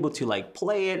to be able to like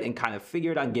play it and kind of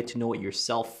figure it out and get to know it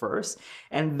yourself first,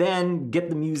 and then get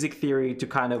the music theory to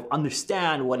kind of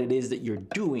understand what it is that you're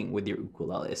doing with your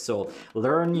ukulele. So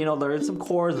learn some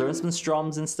chords, learn some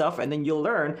strums and stuff, and then you'll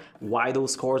learn why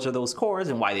those chords are those chords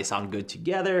and why they sound good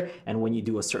together, and when you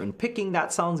do a certain picking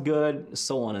that sounds good,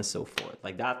 so on and so forth.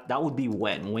 Like that would be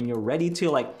when you're ready to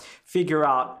like figure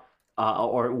out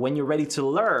or when you're ready to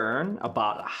learn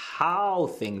about how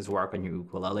things work on your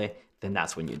ukulele, then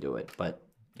that's when you do it. But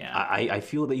I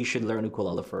feel that you should learn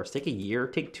ukulele first. Take a year,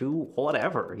 take 2,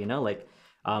 whatever, you know, like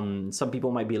some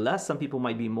people might be less, some people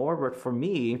might be more, but for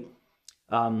me,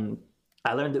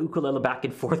 I learned the ukulele back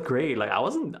in 4th grade. Like I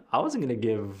wasn't gonna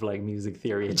give like music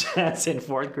theory a chance in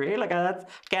 4th grade. Like I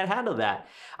can't handle that.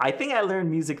 I think I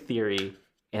learned music theory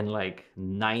in like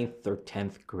 9th or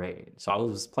 10th grade. So I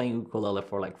was playing ukulele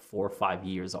for like 4 or 5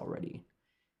 years already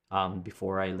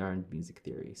before I learned music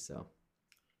theory. So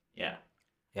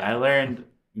I learned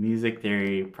music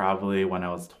theory probably when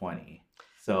I was 20.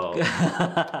 So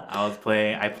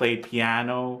I played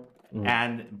piano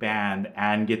and band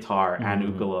and guitar and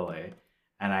ukulele,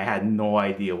 and I had no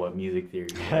idea what music theory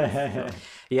was. So.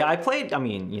 Yeah, I played. I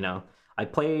mean, I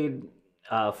played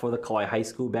for the Kauai High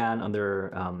School band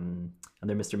under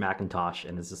Mr. McIntosh,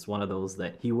 and it's just one of those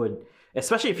that he would,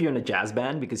 especially if you're in a jazz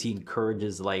band, because he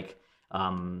encourages like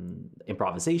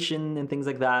improvisation and things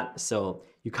like that. So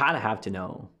you kind of have to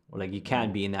know, like you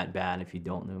can't be in that band if you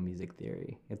don't know music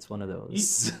theory. It's one of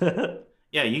those.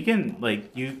 Yeah, you can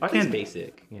like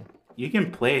basic. Yeah, you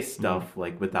can play stuff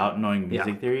like without knowing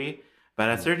music theory. But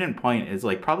at a certain point, it's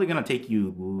like probably gonna take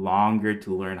you longer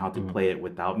to learn how to play it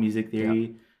without music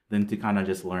theory than to kind of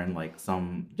just learn like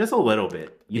just a little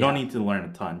bit. You don't need to learn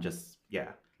a ton. Just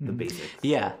the basics.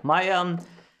 Yeah,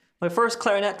 my first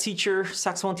clarinet teacher,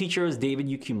 saxophone teacher, was David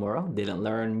Yukimura. Didn't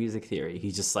learn music theory.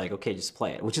 He's just like, okay, just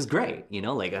play it, which is great,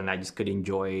 like, and I just could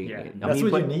enjoy. Yeah, that's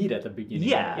what you need at the beginning.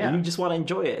 Yeah, you just want to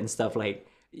enjoy it and stuff. Like,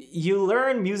 you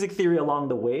learn music theory along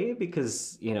the way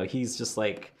because he's just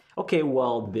like, okay,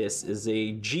 well, this is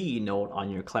a G note on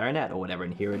your clarinet or whatever,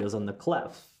 and here it is on the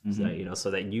clef. So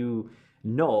that you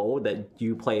know that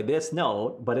you play this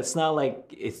note, but it's not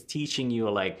like it's teaching you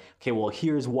like, okay, well,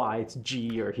 here's why it's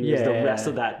G, or here's the rest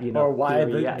of that, or why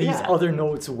these other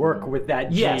notes work with that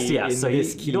G. Yes. So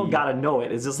this key. You don't gotta know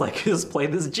it. It's just like, just play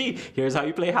this G. Here's how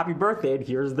you play Happy Birthday, and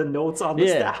here's the notes on the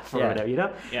staff or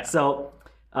whatever, Yeah. So,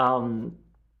 and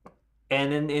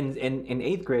in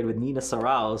 8th grade with Nina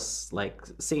Saraus, like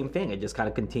same thing. It just kind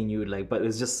of continued, like, but it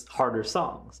was just harder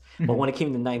songs. But when it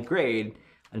came to 9th grade,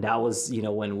 and that was,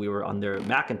 when we were under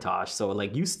McIntosh. So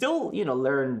like you still,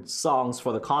 learn songs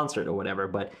for the concert or whatever,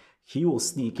 but he will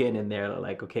sneak in there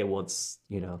like, okay, well, it's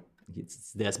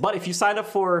this. But if you sign up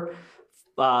for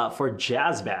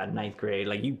jazz band 9th grade,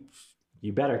 like you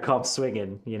better come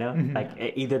swinging, like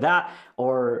either that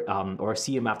or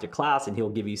see him after class, and he'll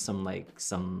give you some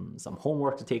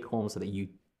homework to take home so that you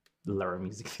learn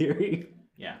music theory.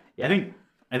 Yeah.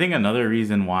 I think another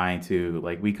reason why too,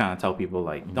 like we kind of tell people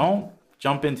like don't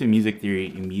jump into music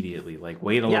theory immediately. Like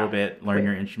wait a little bit, learn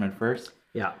your instrument first.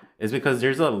 Yeah. Is because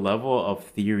there's a level of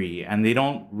theory, and they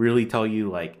don't really tell you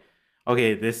like,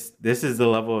 okay, this is the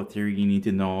level of theory you need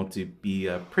to know to be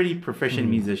a pretty proficient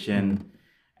musician.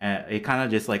 It kind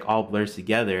of just like all blurs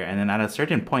together, and then at a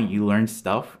certain point you learn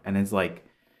stuff, and it's like,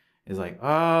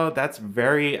 oh, that's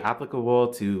very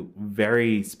applicable to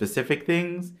very specific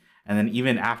things. And then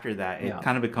even after that, it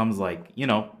kind of becomes like,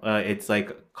 it's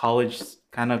like college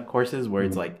kind of courses where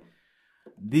it's like,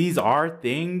 these are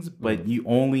things, but you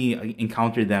only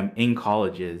encounter them in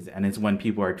colleges. And it's when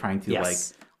people are trying to like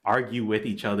argue with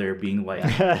each other, being like,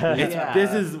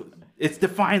 it's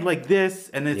defined like this,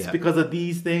 and it's because of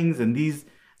these things and these,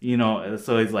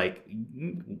 so it's like,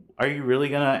 are you really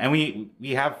gonna, and we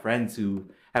have friends who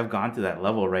have gone to that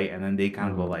level, right? And then they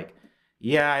kind of go like,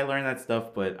 yeah, I learned that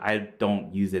stuff, but I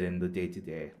don't use it in the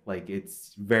day-to-day. Like,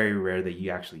 it's very rare that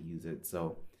you actually use it.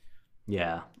 So,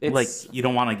 it's like you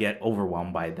don't want to get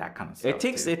overwhelmed by that kind of stuff. It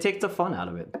takes the fun out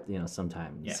of it,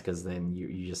 sometimes, because then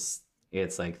you just,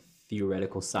 it's like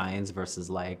theoretical science versus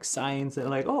like science,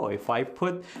 and like, oh, if I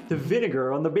put the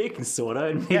vinegar on the baking soda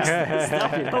and make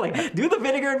stuff, like do the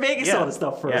vinegar and baking soda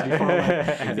stuff first before,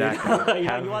 like, exactly.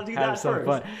 You want to do that some first.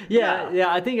 Fun.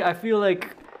 I feel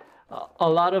like a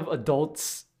lot of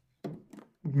adults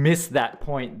miss that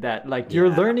point, that like you're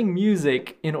learning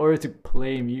music in order to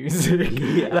play music.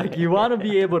 Like you want to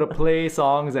be able to play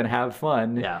songs and have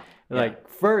fun. Like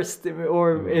first,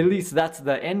 or at least that's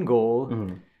the end goal.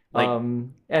 Like,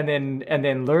 and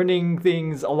then learning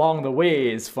things along the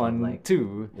way is fun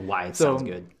too. Why it sounds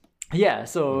good. Yeah.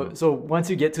 So once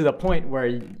you get to the point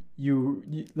where you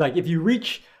like, if you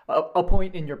reach a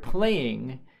point in your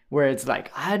playing where it's like,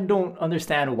 I don't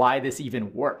understand why this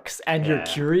even works, and you're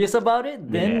curious about it,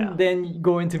 then you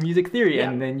go into music theory,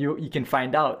 and then you can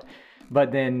find out.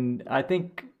 But then I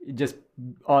think just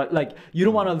like you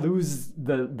don't want to lose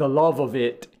the love of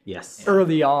it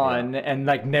early on and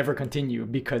like never continue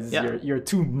because you're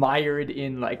too mired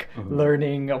in like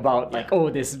learning about like, oh,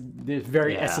 this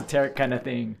very esoteric kind of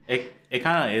thing. It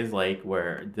kind of is like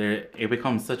where it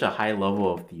becomes such a high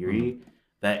level of theory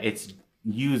that it's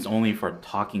used only for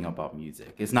talking about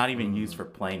music. It's not even used for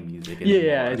playing music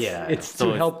anymore. It's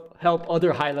so to help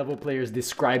other high level players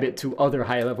describe it to other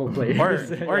high level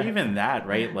players. or even that,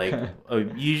 right? Like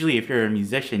usually if you're a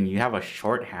musician, you have a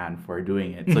shorthand for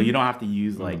doing it. So you don't have to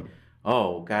use like,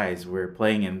 oh guys, we're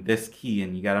playing in this key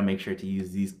and you got to make sure to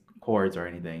use these chords or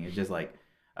anything. It's just like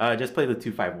just play the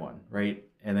 2-5-1, right?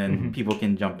 And then people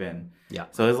can jump in.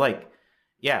 So it's like,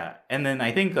 and then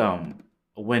I think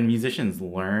when musicians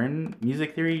learn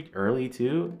music theory early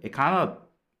too, it kind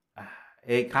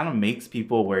of makes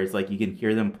people where it's like you can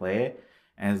hear them play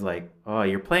And it's like, oh,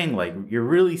 you're playing like you're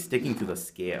really sticking to the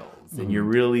scales, and you're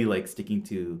really like sticking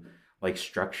to like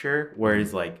structure.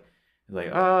 Whereas like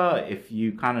if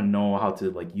you kind of know how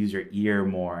to like use your ear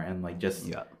more and like just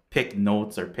pick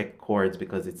notes or pick chords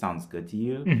because it sounds good to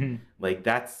you, like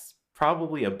that's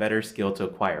probably a better skill to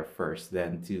acquire first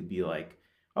than to be like,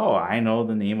 oh, I know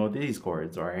the name of these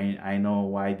chords, or I know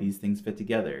why these things fit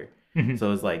together.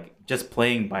 So it's like just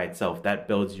playing by itself that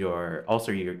builds your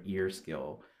ear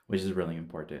skill, which is really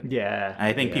important. Yeah. And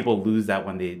I think people lose that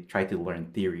when they try to learn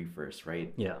theory first,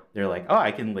 right? Yeah. They're like, oh,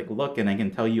 I can like look and I can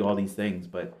tell you all these things,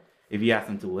 but if you ask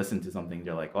them to listen to something,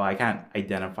 they're like, oh, I can't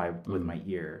identify with my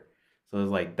ear. So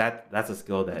it's like that's a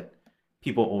skill that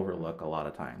people overlook a lot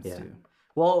of times too.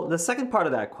 Well, the second part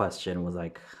of that question was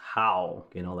like how,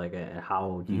 like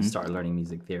how do you start learning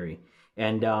music theory?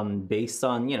 And based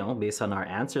on our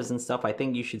answers and stuff, I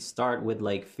think you should start with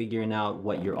like figuring out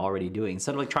what you're already doing.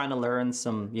 Instead of like trying to learn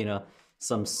some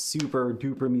super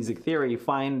duper music theory,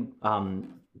 find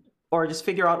or just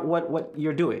figure out what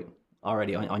you're doing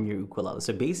already on your ukulele.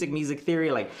 So basic music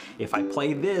theory, like if I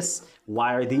play this,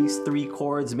 why are these 3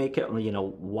 chords make it,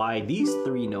 why these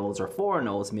 3 notes or 4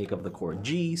 notes make up the chord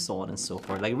G, so on and so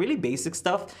forth. Like really basic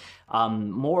stuff,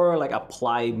 more like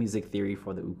applied music theory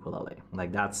for the ukulele.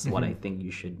 Like that's what I think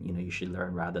you should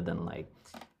learn rather than like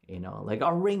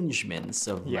arrangements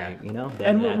of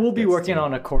and we'll be working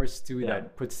on a course too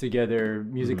that puts together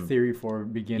music theory for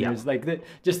beginners, like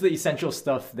just the essential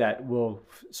stuff that will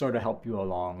sort of help you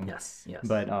along. Yes.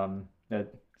 But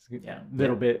that's a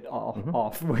little bit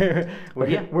off.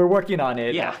 We're working on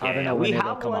it. I don't know when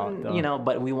it'll come out though.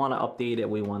 But we want to update it.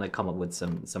 We want to come up with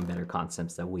some better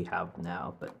concepts that we have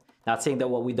now. But not saying that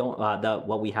what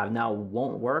we have now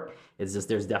won't work. It's just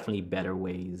there's definitely better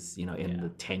ways, in the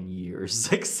 10 years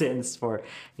since for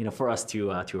us to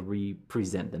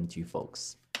represent them to you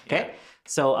folks. Okay,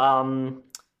 so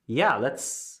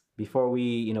let's before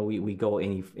we go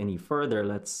any further,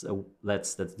 let's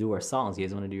do our songs. You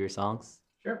guys want to do your songs?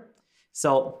 Sure.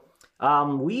 So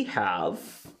we have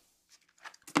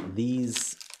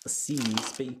these CDs.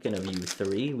 Speaking of you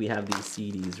 3, we have these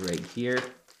CDs right here.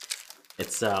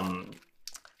 It's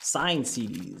signed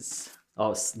CDs.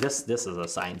 Oh, this is a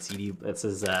signed CD. This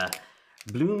is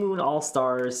Blue Moon All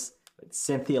Stars,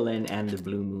 Cynthia Lynn and the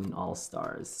Blue Moon All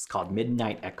Stars. It's called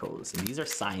Midnight Echoes, and these are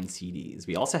signed CDs.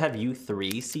 We also have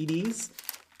U3 CDs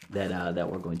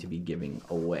that we're going to be giving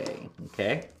away.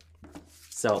 Okay,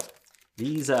 so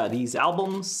these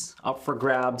albums up for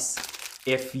grabs.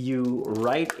 If you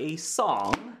write a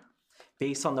song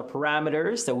based on the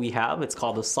parameters that we have, it's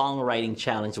called the Songwriting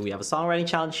Challenge. We have a Songwriting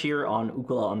Challenge here on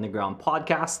Ukulele Underground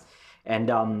Podcast.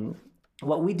 And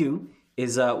what we do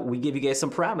is we give you guys some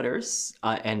parameters,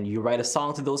 and you write a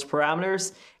song to those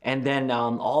parameters. And then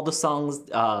all the songs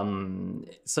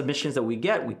submissions that we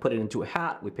get, we put it into a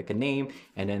hat, we pick a name,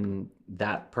 and then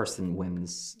that person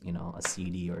wins, a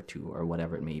CD or 2 or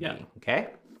whatever it may be. Okay?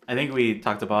 I think we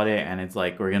talked about it, and it's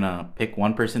like we're going to pick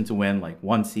one person to win, like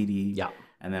 1 CD. Yeah.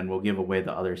 And then we'll give away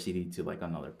the other CD to like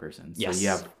another person. So Yes. you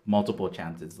have multiple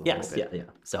chances. Yeah.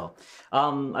 So,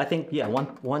 I think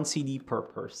one CD per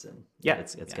person. Yeah,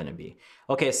 it's gonna be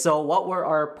okay. So, what were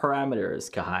our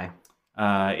parameters, Kahai?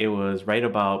 It was write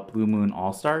about Blue Moon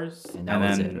All Stars, And that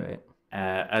was it, right?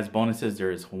 As bonuses,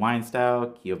 there's Hawaiian style,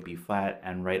 key of B flat,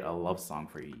 and write a love song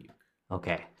for you.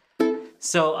 Okay.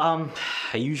 So,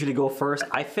 I usually go first.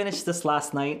 I finished this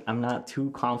last night. I'm not too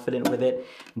confident with it,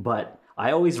 but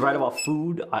I always write about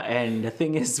food, and the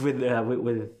thing is with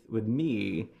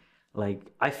me, like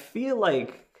I feel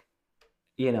like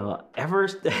ever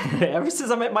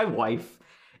since I met my wife,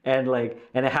 and I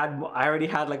already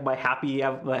had like my happily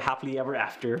ever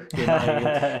after.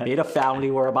 I made a family.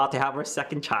 We're about to have our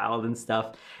 2nd child and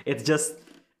stuff. It's just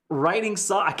writing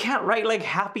song. I can't write like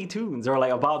happy tunes or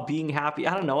like about being happy.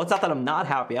 I don't know. It's not that I'm not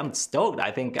happy. I'm stoked.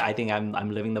 I think I'm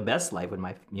living the best life with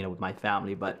my with my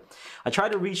family. But I try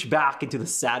to reach back into the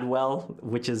sad well,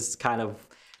 which is kind of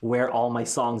where all my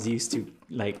songs used to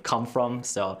like come from.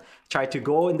 So try to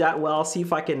go in that well, see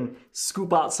if I can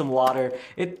scoop out some water.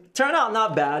 It turned out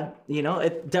not bad.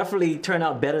 It definitely turned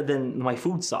out better than my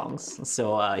food songs.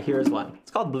 So here's one.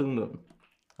 It's called Blue Moon,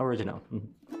 original.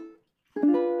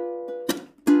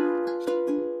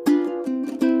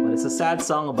 It's a sad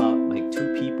song about like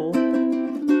 2 people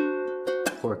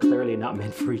who are clearly not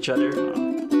meant for each other.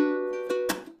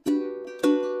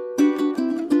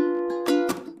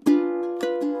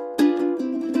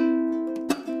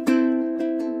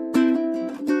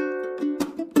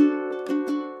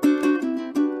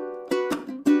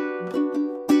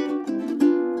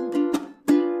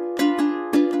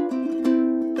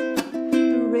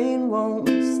 The rain won't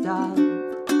stop.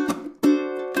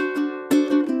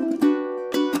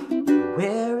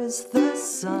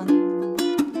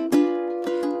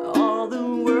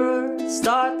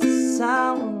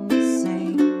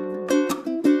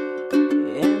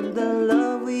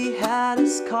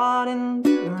 caught in the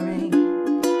rain.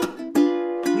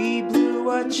 We blew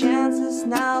our chances,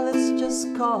 now let's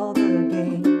just call the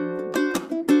game.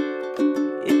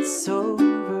 It's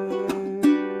over.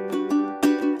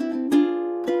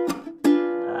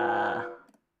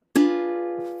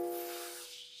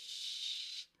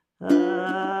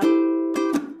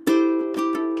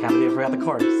 Can't believe I forgot the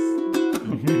chorus.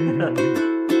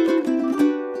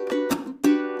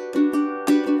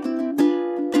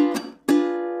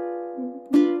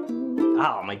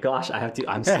 Oh my gosh, I have to.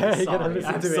 I'm so sorry.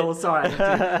 I'm so sorry. I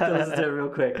have to listen to it real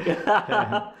quick.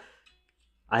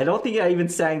 I don't think I even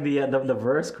sang the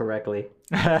verse correctly.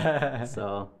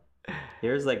 So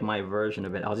here's like my version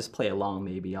of it. I'll just play along.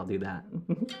 Maybe I'll do that.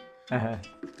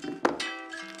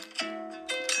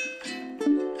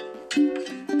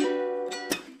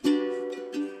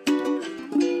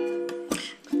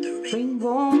 The rain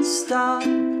won't stop.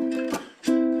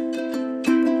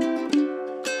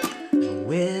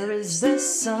 Where is the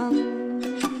sun?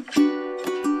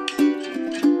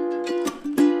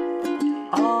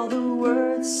 All the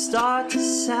words start to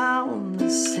sound the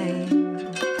same.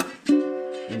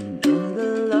 And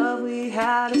the love we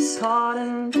had is caught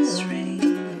in this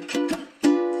rain.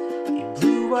 We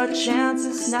blew our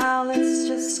chances, now let's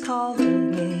just call the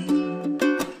game.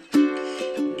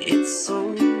 It's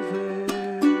over.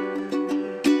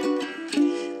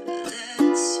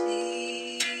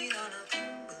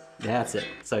 That's it.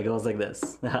 So it goes like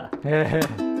this.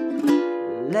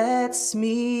 Let's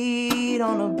meet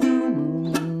on a blue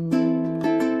moon.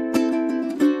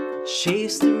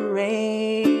 Chase the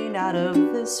rain out of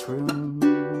this room.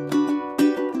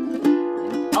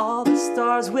 And all the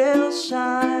stars will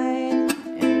shine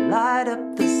and light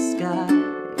up the sky.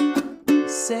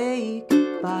 Say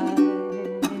goodbye.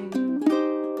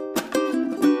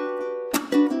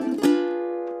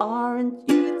 Aren't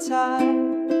you tired?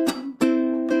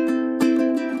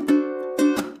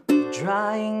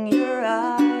 Drying your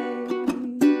eyes.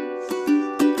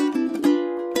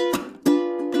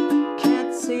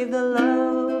 Can't save the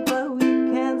love, but we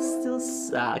can still.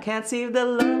 Can't save the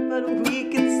love, but we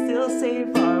can still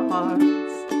save our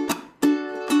hearts.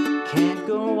 Can't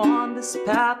go on this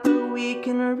path, but we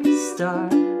can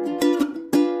restart.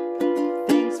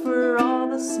 Thanks for all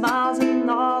the smiles and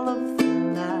all of the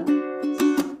laughs.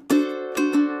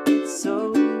 It's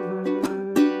over.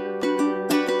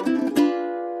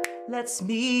 Let's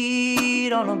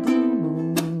meet on a blue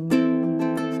moon.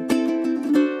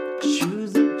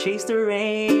 Chase the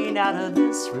rain out of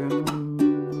this room.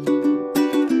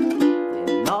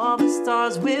 And all the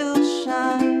stars will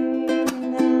shine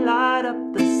and light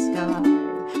up the sky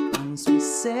once we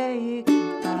say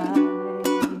goodbye.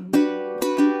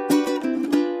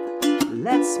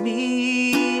 Let's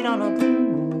meet on a blue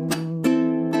moon.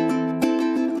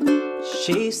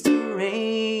 Chase the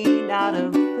rain out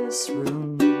of this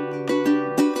room.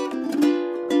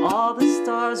 All the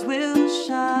stars will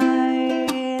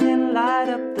shine and light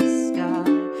up the sky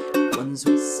once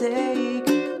we say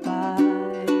goodbye.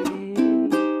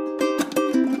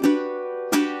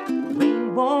 The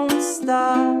rain won't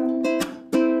stop.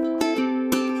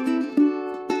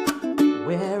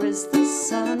 Where is the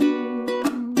sun?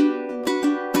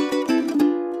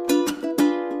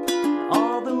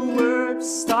 All the words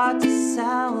start to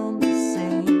sound the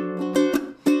same.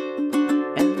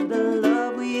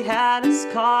 Had us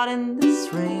caught in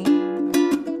this rain.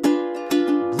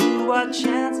 Blew our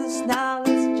chances, now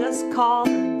let's just call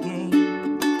the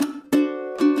game.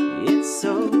 It's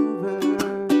over.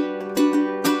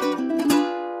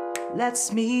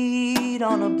 Let's meet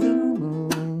on a blue moon.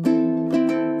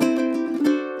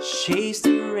 Chase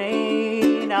the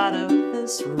rain out of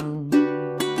this room.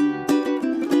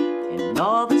 And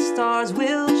all the stars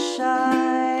will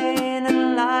shine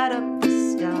and light up the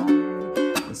sky.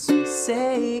 So we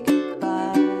say goodbye.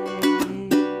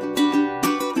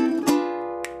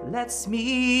 Let's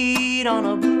meet on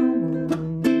a blue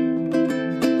moon.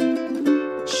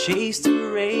 Chase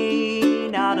the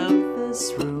rain out of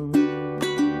this room.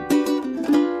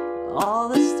 All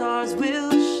the stars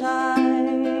will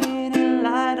shine and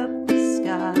light up the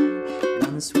sky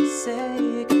once we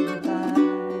say goodbye.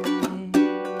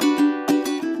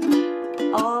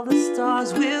 All the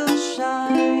stars will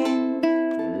shine,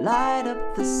 light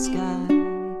up the sky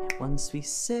once we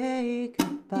say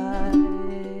goodbye.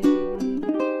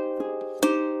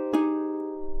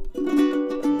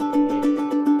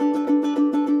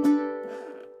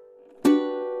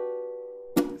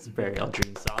 It's a very old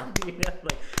dream song.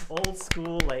 Like old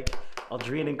school, like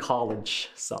Aldrin in college.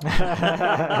 So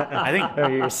I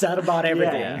think You're sad about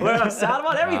everything. yeah. Well, I'm sad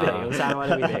about everything. I'm sad about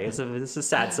everything. It's a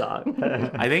sad song.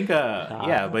 I think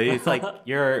yeah, but it's like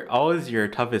you're always your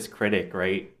toughest critic,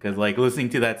 right? Because like listening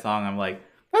to that song, I'm like,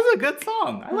 that's a good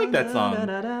song. I like that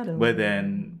song. But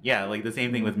then yeah, like the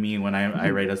same thing with me when I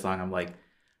write a song, I'm like,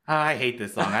 I hate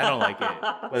this song. I don't like it.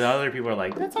 But other people are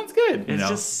like, that sounds good.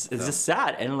 It's just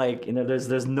sad, and like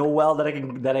there's no well that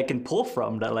I can pull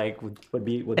from that like would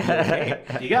be okay.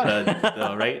 You gotta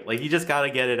though, right? Like you just gotta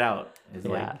get it out. It's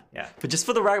like, yeah. But just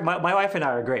for the record, my wife and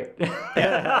I are great.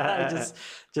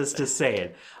 just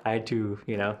saying, I had to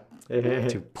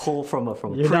to pull from a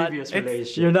previous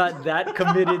relationship. You're not that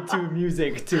committed to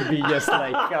music to be just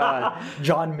like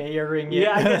John Mayering it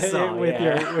I guess so,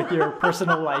 with your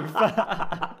personal life.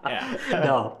 Yeah.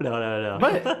 No.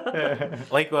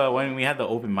 But like when we had the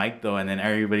open mic though, and then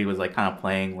everybody was like kind of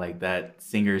playing like that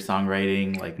singer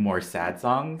songwriting like more sad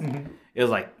songs. Mm-hmm. It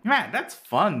was like, man, that's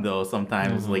fun though.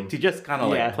 Sometimes like to just kind of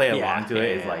like play along to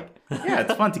it is like,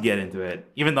 it's fun to get into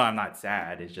it. Even though I'm not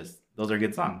sad, it's just those are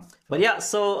good songs. But yeah,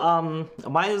 so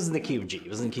mine was in the key of G. It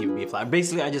was in the key of B flat.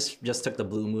 Basically, I just took the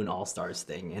Blue Moon All Stars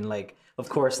thing, and like, of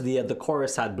course, the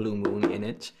chorus had Blue Moon in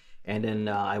it, and then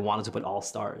I wanted to put All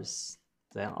Stars.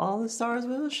 Then all the stars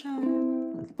will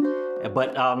shine.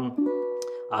 But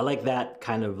I like that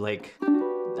kind of like.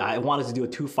 I wanted to do a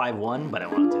 2-5-1, but I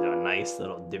wanted to do a nice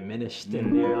little diminished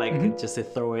in there, like just to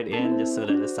throw it in, just so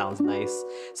that it sounds nice.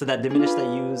 So that diminished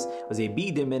I used was a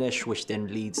B diminished, which then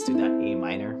leads to that A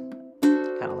minor,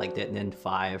 kind of like that, and then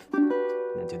 5, and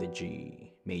then to the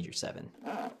G major 7.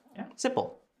 Yeah,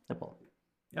 simple. Yep.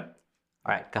 All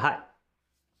right, Kahai.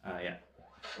 Yeah.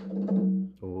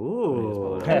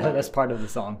 Ooh, that's part of the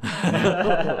song.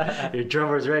 Your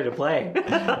drummer's ready to play.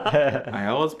 I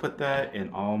always put that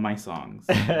in all my songs,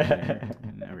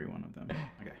 in every one of them.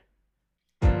 Okay.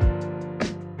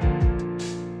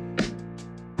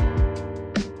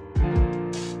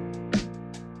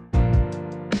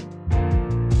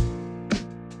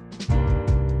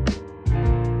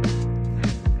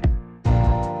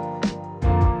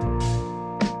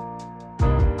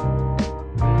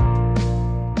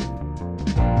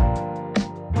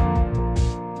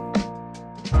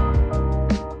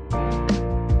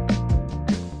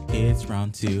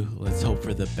 Round 2, let's hope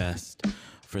for the best.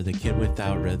 For the kid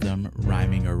without rhythm,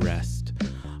 rhyming or rest.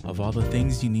 Of all the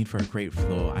things you need for a great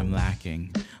flow, I'm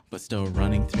lacking, but still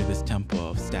running through this tempo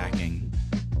of stacking.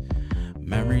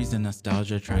 Memories and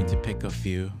nostalgia, trying to pick a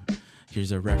few.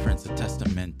 Here's a reference, a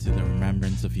testament to the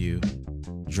remembrance of you.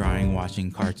 Drawing,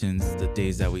 watching cartoons, the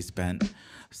days that we spent.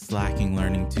 Slacking,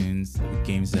 learning tunes,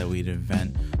 games that we'd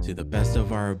invent. To the best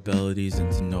of our abilities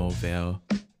and to no avail.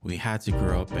 We had to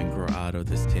grow up and grow out of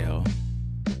this tale.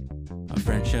 A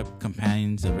friendship,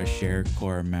 companions of a shared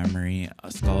core memory,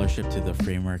 a scholarship to the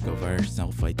framework of our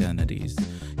self-identities.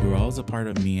 You were always a part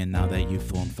of me, and now that you've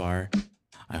flown far,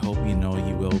 I hope you know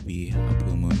you will be a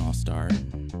Blue Moon All-Star.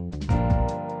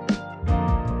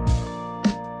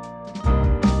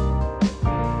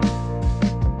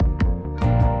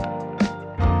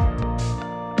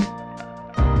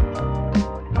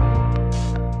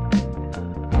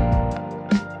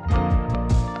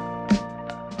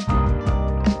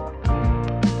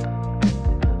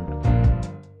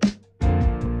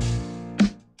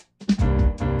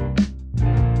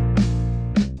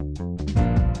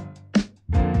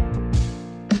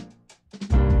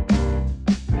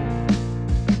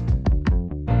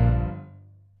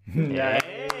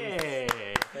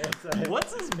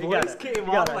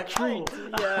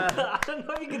 I don't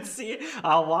know if you can see it.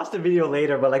 I'll watch the video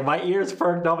later, but like my ears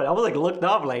perked up and I was like looked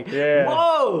up like,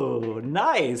 whoa,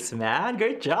 nice, man,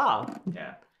 great job.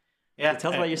 Yeah.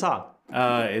 Tell us about your song.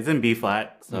 It's in B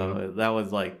flat, so that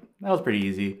was pretty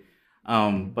easy.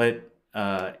 But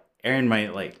Aaron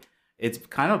might like. It's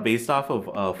kind of based off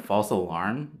of False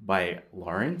Alarm by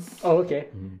Lawrence. Oh, okay.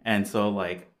 And so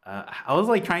like I was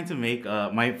like trying to make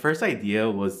my first idea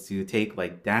was to take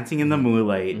like Dancing in the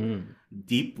Moonlight,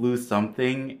 Deep Blue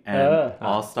Something, and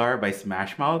All Star by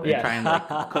Smash Mouth and try and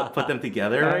like put them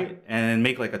together, right? And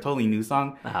make like a totally new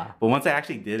song. But once I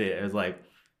actually did it, it was like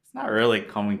it's not really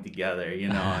coming together, you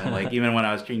know? And like even when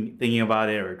I was thinking about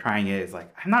it or trying it, it's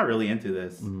like I'm not really into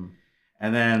this.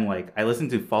 And then like I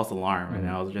listened to False Alarm and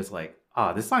I was just like,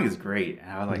 oh, this song is great. And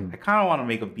I was like, I kind of want to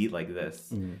make a beat like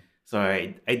this. So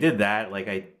I did that. Like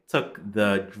I took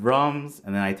the drums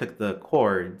and then I took the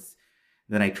chords,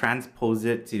 then I transposed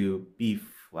it to B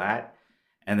flat,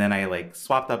 and then I like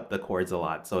swapped up the chords a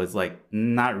lot. So it's like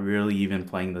not really even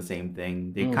playing the same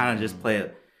thing. They kind of just play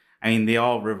it. I mean, they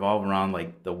all revolve around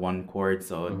like the one chord,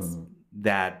 so it's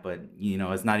that, but you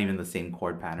know, it's not even the same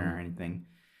chord pattern or anything.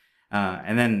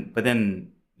 But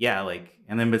then, yeah, like,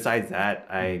 and then besides that,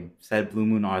 I said Blue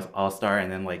Moon All Star,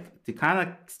 and then like to kind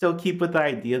of still keep with the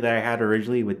idea that I had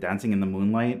originally with Dancing in the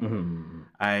Moonlight,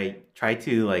 I tried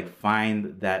to like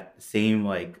find that same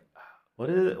like, what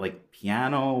is it, like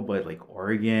piano, but like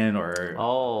organ or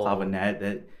clavinet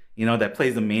that that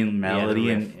plays the main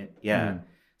melody and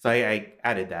So I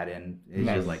added that in. It's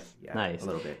just like a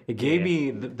little bit. It gave me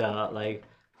the like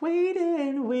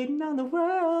waiting on the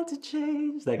world to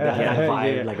change, like that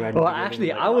vibe. Like right. Well,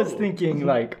 actually, I was thinking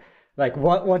like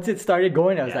once it started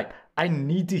going, I was like, I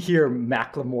need to hear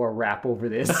Macklemore rap over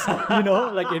this.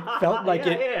 Like it felt like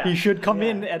he should come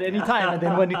in at any time. And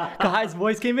then when Kahai's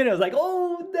voice came in, I was like,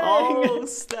 oh dang! Oh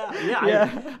snap!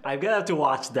 I'm gonna have to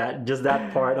watch that. Just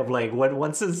that part of like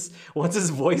once his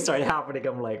voice started happening,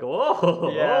 I'm like,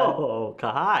 oh,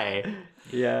 Kahai.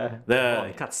 Yeah.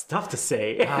 I got stuff to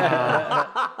say.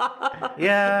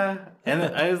 Yeah. And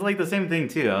I was like the same thing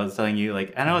too. I was telling you,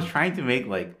 like, and I was trying to make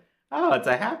like, it's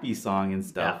a happy song and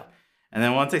stuff. Yeah. And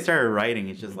then once I started writing,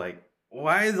 it's just like,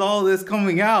 why is all this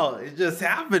coming out? It's just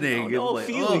happening. No like,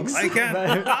 feelings. I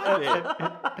can't stop it.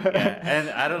 And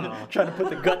I don't know. Trying to put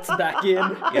the guts back in.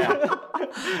 Yeah.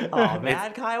 Oh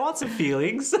man, Kai, I want some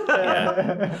feelings.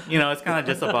 Yeah. It's kind of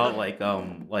just about like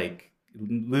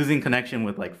losing connection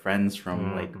with like friends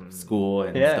from like school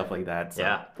and stuff like that.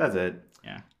 So that's it.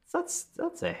 Yeah.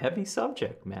 That's a heavy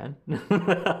subject, man.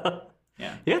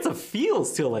 Yeah. You had some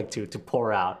feels to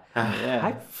pour out.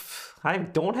 I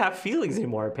don't have feelings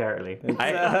anymore, apparently.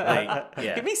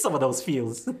 Give me some of those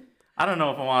feels. I don't know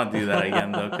if I want to do that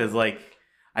again though, because like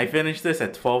I finished this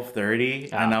at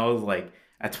 12:30, and I was like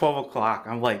at 12 o'clock.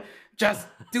 I'm like, just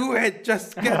do it.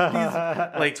 Just get these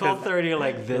like 12:30,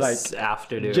 like this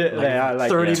afternoon. Like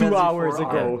 2 hours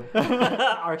ago,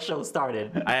 our show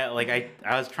started. I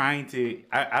was trying to.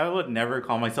 I would never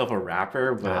call myself a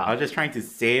rapper, but I was just trying to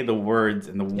say the words,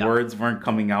 and the words weren't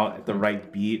coming out at the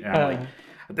right beat. And I'm like,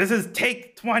 this is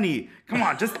take 20. Come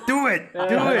on, just do it. Do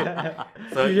it.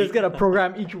 So you just gotta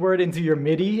program each word into your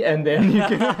MIDI, and then you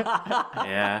can.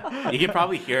 Yeah, you can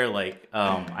probably hear like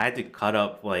I had to cut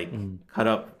up when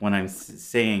I'm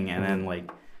saying, and then like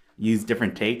use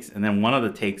different takes. And then one of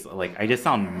the takes, like I just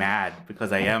sound mad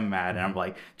because I am mad, and I'm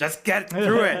like, just get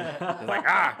through it. It's like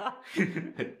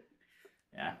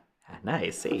yeah.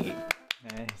 Nice. Hey.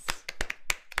 Nice.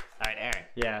 All right, Aaron.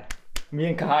 Yeah. Me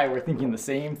and Kahai were thinking the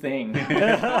same thing.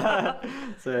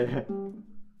 So,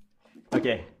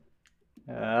 okay.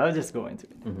 I'll just go into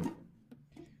it.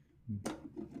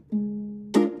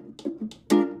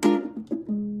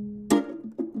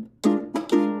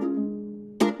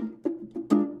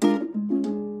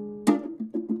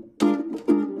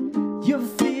 You're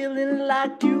feeling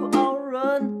like you are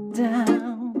run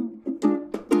down,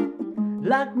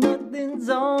 like nothing's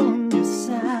on your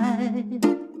side.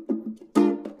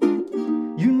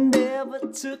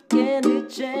 Took any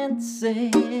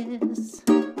chances.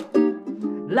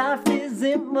 Life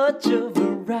isn't much of a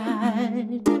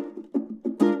ride,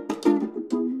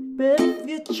 but if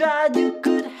you tried, you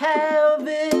could have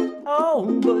it all.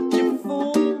 But your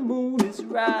full moon is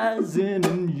rising,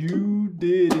 and you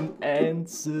didn't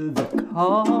answer the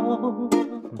call.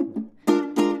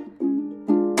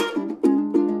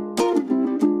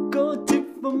 Go to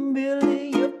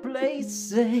familiar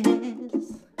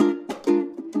places.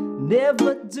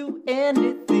 Never do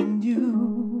anything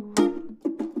new.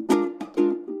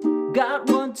 Got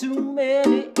one too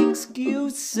many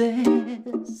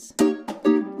excuses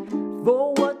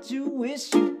for what you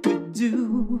wish you could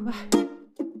do.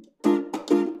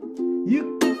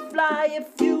 You could fly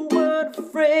if you weren't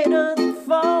afraid of the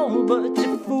fall, but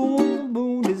your full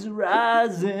moon is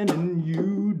rising, and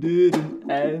you didn't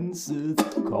answer the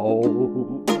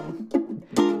call.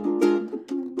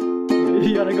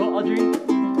 You gotta go, Audrey.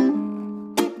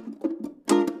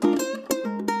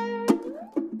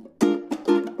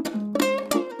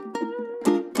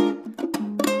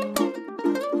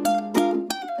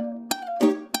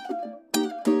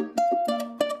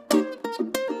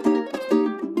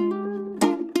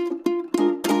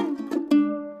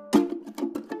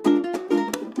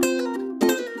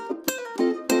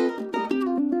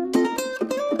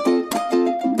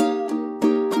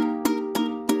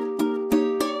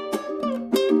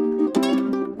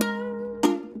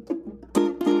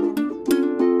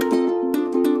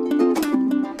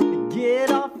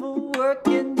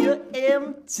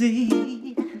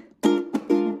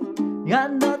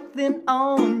 Got nothing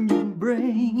on your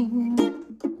brain,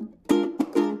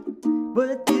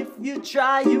 but if you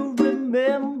try, you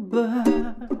remember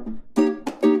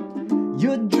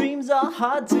your dreams are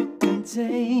hard to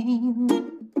contain.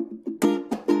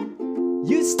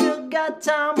 You still got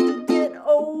time to get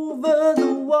over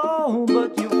the wall,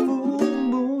 but your full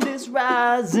moon is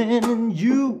rising and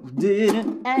you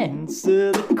didn't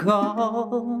answer the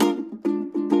call.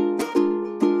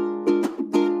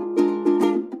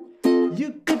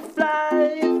 You could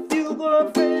fly if you were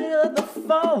afraid of the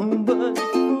fall, but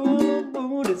your full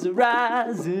moon is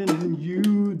rising and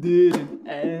you didn't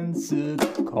answer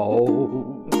the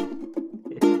call.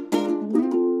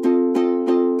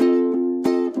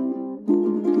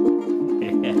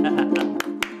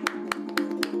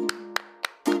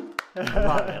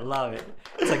 I love it.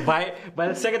 It's like by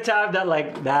the second time that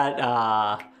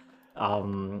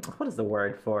what is the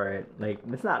word for it? Like,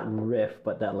 it's not riff,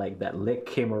 but that lick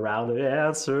came around and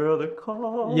answer the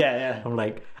call. Yeah. I'm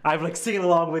like singing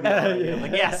along with you. I'm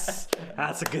like, yes,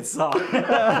 that's a good song. It's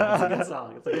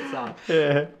a good song.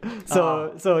 Yeah.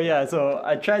 So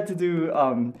I tried to do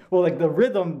the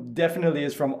rhythm definitely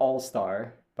is from All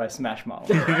Star by Smash Mouth,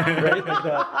 right?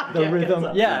 Like the rhythm,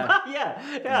 yeah.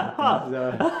 Huh.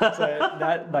 So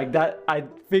that I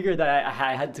figured that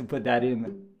I had to put that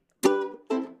in.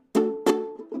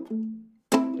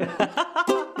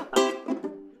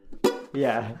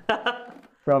 Yeah,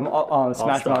 from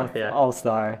Smash Mouth, yeah. All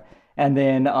Star, and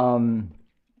then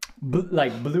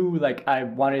blue, like I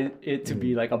wanted it to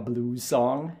be like a blues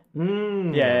song.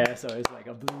 Yeah, so it's like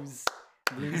a blues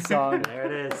song. There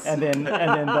it is. And then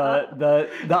the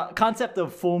concept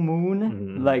of full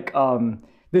moon, like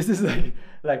this is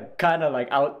like kind of like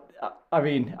out. I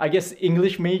mean, I guess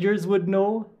English majors would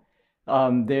know.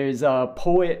 There's a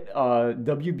poet,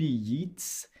 W.B.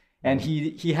 Yeats, and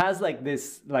he has like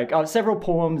this several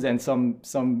poems and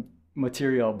some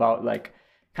material about like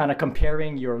kind of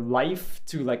comparing your life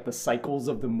to like the cycles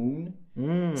of the moon.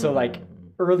 So like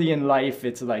early in life,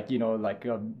 it's like, you know, like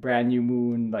a brand new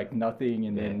moon, like nothing,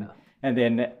 and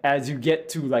then as you get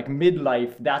to like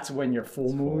midlife, that's when your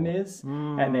full moon is,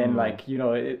 and then like, you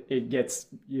know, it gets,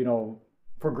 you know,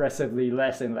 progressively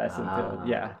less and less until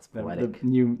the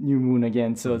new moon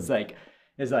again. So it's like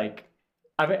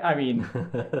I mean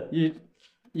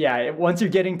once you're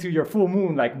getting to your full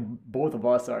moon, like both of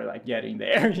us are like getting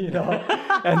there, you know.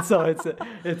 And so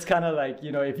it's kind of like,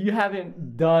 you know, if you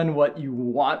haven't done what you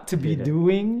want to be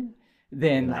doing,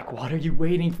 then like what are you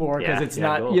waiting for? Because it's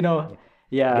not, you know,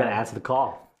 you gotta answer the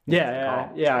call.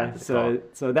 Yeah. So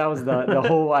that was the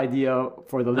whole idea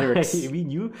for the lyrics. I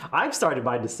mean, I've started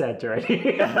my descent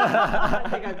already. I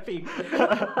think I peaked.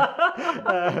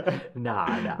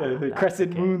 Nah.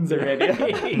 Crescent moons already.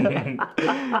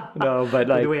 No, but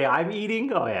like the way I'm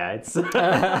eating. Oh yeah, it's right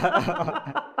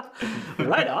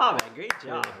on, man. Great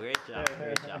job.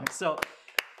 So.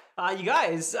 You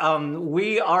guys,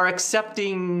 we are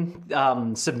accepting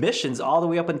submissions all the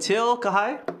way up until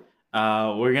Kahai.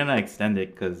 We're gonna extend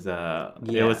it because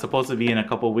it was supposed to be in a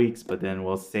couple weeks, but then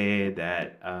we'll say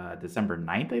that December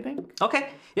 9th, I think. Okay,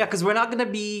 yeah, because we're not gonna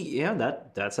be,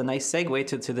 that's a nice segue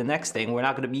to the next thing. We're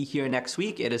not gonna be here next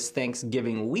week. It is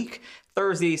Thanksgiving week.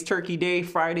 Thursday's Turkey Day.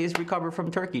 Friday's Recover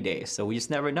from Turkey Day. So we just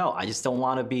never know. I just don't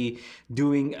want to be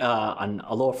doing an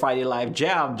Aloha Friday Live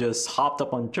Jam just hopped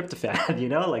up on tryptophan, you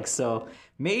know, like so.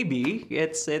 Maybe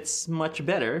it's much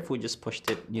better if we just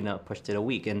pushed it a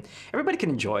week, and everybody can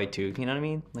enjoy it too. You know what I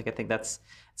mean? Like I think it's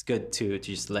good to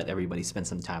just let everybody spend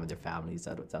some time with their families.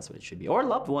 That's what it should be, or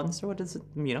loved ones, or what is it?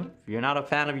 You know, if you're not a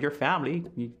fan of your family,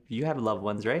 you have loved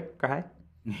ones, right? Kahai?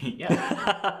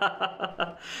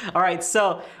 Yeah. All right.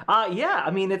 So,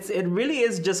 I mean, it really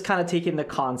is just kind of taking the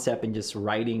concept and just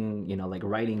writing,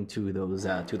 writing to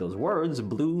those words,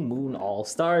 Blue Moon All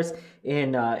Stars,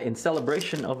 in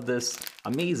celebration of this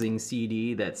amazing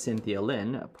CD that Cynthia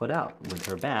Lin put out with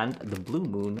her band, the Blue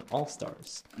Moon All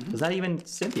Stars. It's not even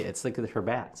Cynthia; it's like her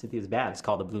band. Cynthia's band is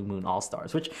called the Blue Moon All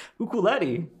Stars, which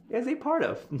Ukulele is a part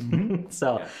of.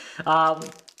 So.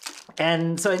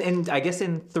 And so, I guess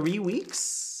in 3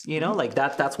 weeks, like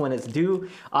that's when it's due.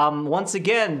 Once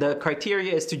again, the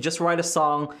criteria is to just write a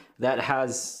song that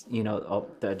has,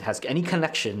 that has any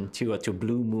connection to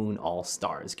Blue Moon All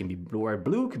Stars. It can be blue or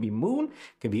blue, could be moon,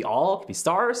 could be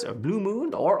stars, or Blue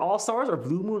Moon, or All Stars, or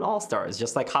Blue Moon All Stars.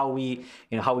 Just like how we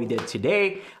did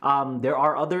today. There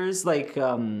are others like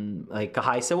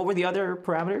Kahai said. What were the other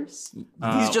parameters?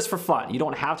 These just for fun. You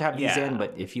don't have to have these in,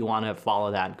 but if you want to follow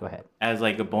that, go ahead. As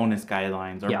like a bonus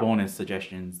guidelines or bonus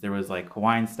suggestions, there was like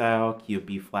Hawaiian style, key of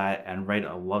B flat, and write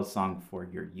a love song for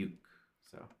your uke.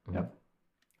 So yep.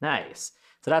 Nice.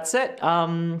 So that's it.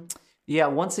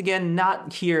 Once again,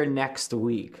 not here next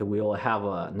week. We'll have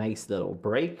a nice little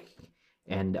break.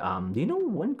 And do you know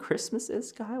when Christmas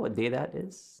is, Guy? What day that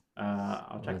is?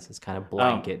 I'll check. This is kind of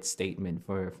blanket statement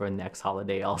for next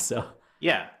holiday also.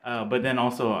 Yeah, but then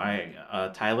also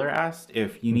Tyler asked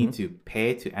if you need to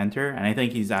pay to enter, and I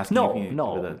think he's asking.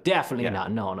 No, definitely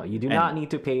not. No, you do not need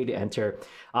to pay to enter.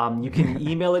 You can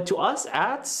email it to us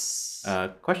at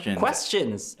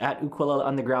questions at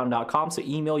ukuleleunderground.com. So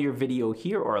email your video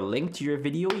here or a link to your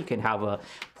video. You can have a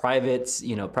private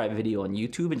video on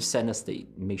YouTube and just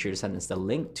make sure to send us the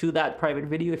link to that private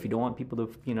video if you don't want people to,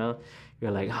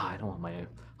 you're like, I don't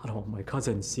want my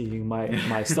cousin seeing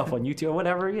my stuff on YouTube or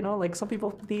whatever, like some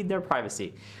people need their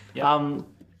privacy. Yep.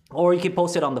 Or you can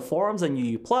post it on the forums on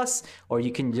UU Plus, or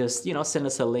you can just, send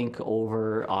us a link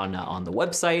over on the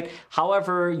website.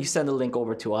 However you send the link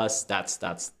over to us, that's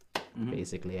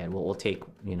basically it. We'll take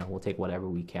whatever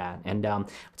we can. And we'll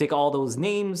take all those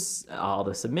names, all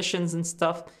the submissions and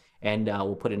stuff, and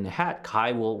we'll put it in a hat.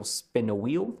 Kai will spin a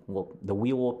wheel. The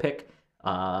wheel will pick,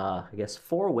 I guess,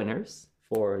 4 winners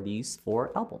for these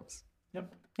 4 albums.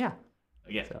 Yep. Yeah.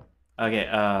 Okay. So. Okay.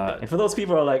 And for those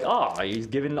people who are like, he's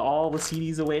giving all the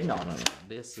CDs away. No.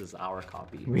 This is our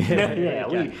copy. We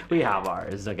have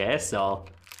ours. Okay, so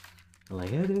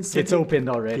like it's opened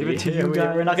already. Give it to you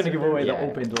guys. We're not gonna give away the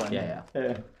opened one. Yeah.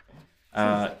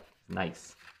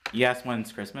 Nice. You asked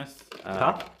when's Christmas?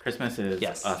 Christmas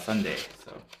is Sunday.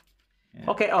 So.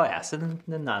 Yeah. Okay. Oh yeah. So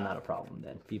then not a problem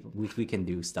then. People, we can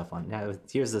do stuff on. Now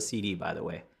here's the CD, by the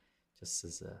way. Just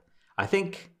as I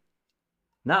think.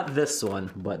 Not this one,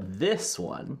 but this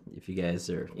one, if you guys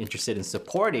are interested in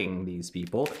supporting these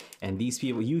people. And these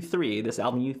people, U3, this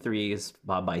album U3 is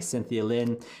by Cynthia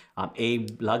Lin,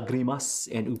 Abe Lagrimas,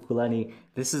 and Ukulele.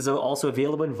 This is also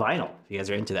available in vinyl, if you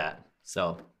guys are into that.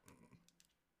 So,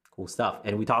 cool stuff.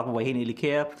 And we talk about Wahine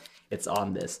Likea, it's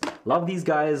on this. Love these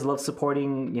guys, love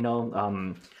supporting,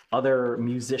 other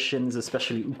musicians,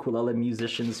 especially ukulele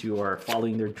musicians who are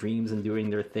following their dreams and doing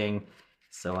their thing.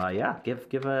 So,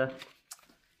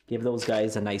 give those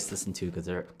guys a nice listen to because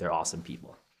they're awesome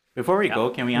people. Before we go,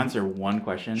 can we answer one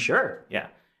question? Sure. Yeah.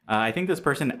 I think this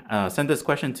person sent this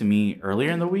question to me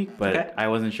earlier in the week, but I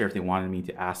wasn't sure if they wanted me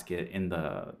to ask it in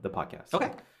the podcast.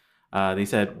 Okay. They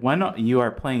said, when you are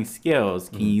playing scales,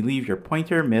 can you leave your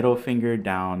pointer middle finger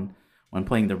down when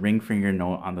playing the ring finger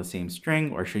note on the same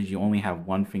string, or should you only have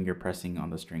one finger pressing on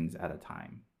the strings at a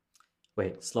time?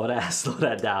 Wait, slow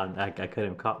that down. I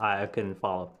couldn't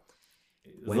follow.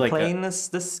 When like playing the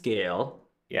scale.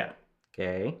 Yeah.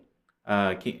 Okay.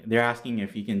 They're asking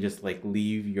if you can just like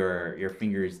leave your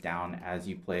fingers down as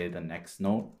you play the next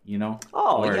note,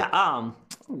 yeah.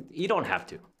 You don't have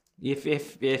to.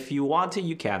 If you want to,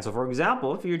 you can. So for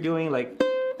example, if you're doing like,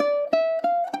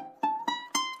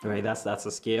 right, that's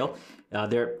a scale.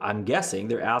 I'm guessing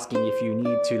they're asking if you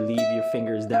need to leave your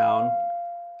fingers down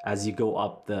as you go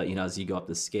up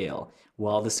the scale.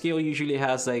 Well, the scale usually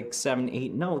has like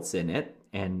 7-8 notes in it,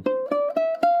 and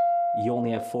you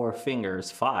only have 4 fingers,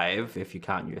 5 if you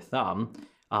count your thumb.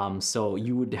 So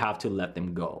you would have to let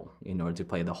them go in order to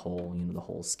play the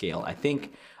whole scale. I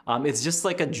think it's just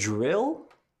like a drill.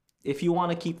 If you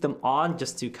want to keep them on,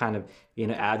 just to kind of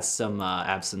add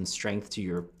some strength to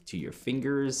your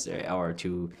fingers, or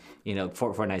to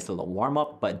for a nice little warm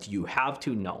up. But you have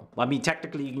to know. I mean,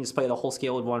 technically, you can just play the whole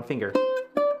scale with one finger.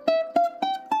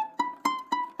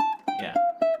 Yeah,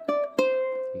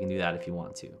 you can do that if you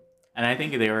want to. And I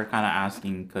think they were kind of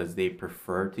asking because they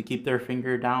prefer to keep their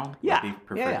finger down. Yeah,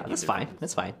 that's fine.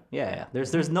 That's fine. Yeah.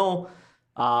 There's no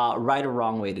right or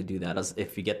wrong way to do that. As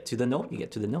if you get to the note, you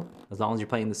get to the note. As long as you're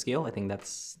playing the scale, I think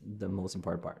that's the most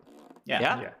important part.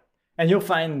 Yeah. And you'll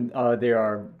find there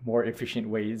are more efficient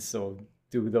ways. So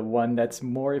do the one that's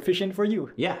more efficient for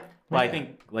you. Yeah. Well, I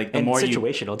think like the and more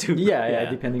situational too. Yeah,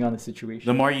 depending on the situation.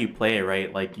 The more you play,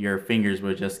 right, like your fingers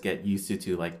will just get used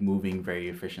to like moving very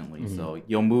efficiently. Mm-hmm. So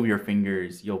you'll move your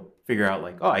fingers. You'll figure out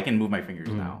like, I can move my fingers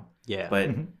now. Yeah. But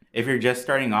if you're just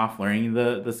starting off learning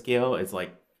the scale, it's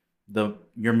like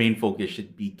your main focus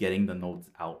should be getting the notes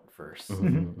out first.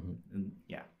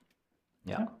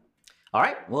 Yeah. All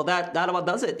right, well, that about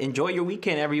does it. Enjoy your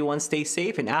weekend, everyone. Stay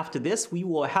safe. And after this, we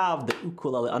will have the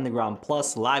Ukulele Underground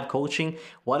Plus live coaching.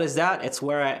 What is that? It's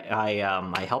where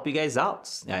I help you guys out.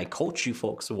 I coach you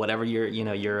folks. Whatever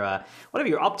whatever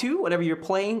you're up to, whatever you're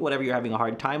playing, whatever you're having a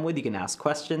hard time with, you can ask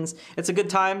questions. It's a good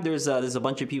time. There's a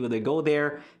bunch of people that go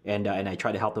there, and I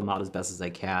try to help them out as best as I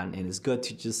can. And it's good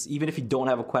to just, even if you don't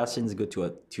have a question, it's good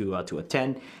to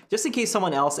attend, just in case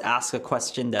someone else asks a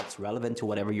question that's relevant to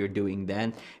whatever you're doing.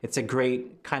 Then it's a great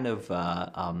kind of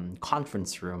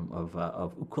conference room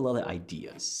of ukulele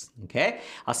ideas. Okay,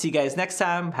 I'll see you guys next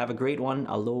time. Have a great one.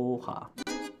 Aloha.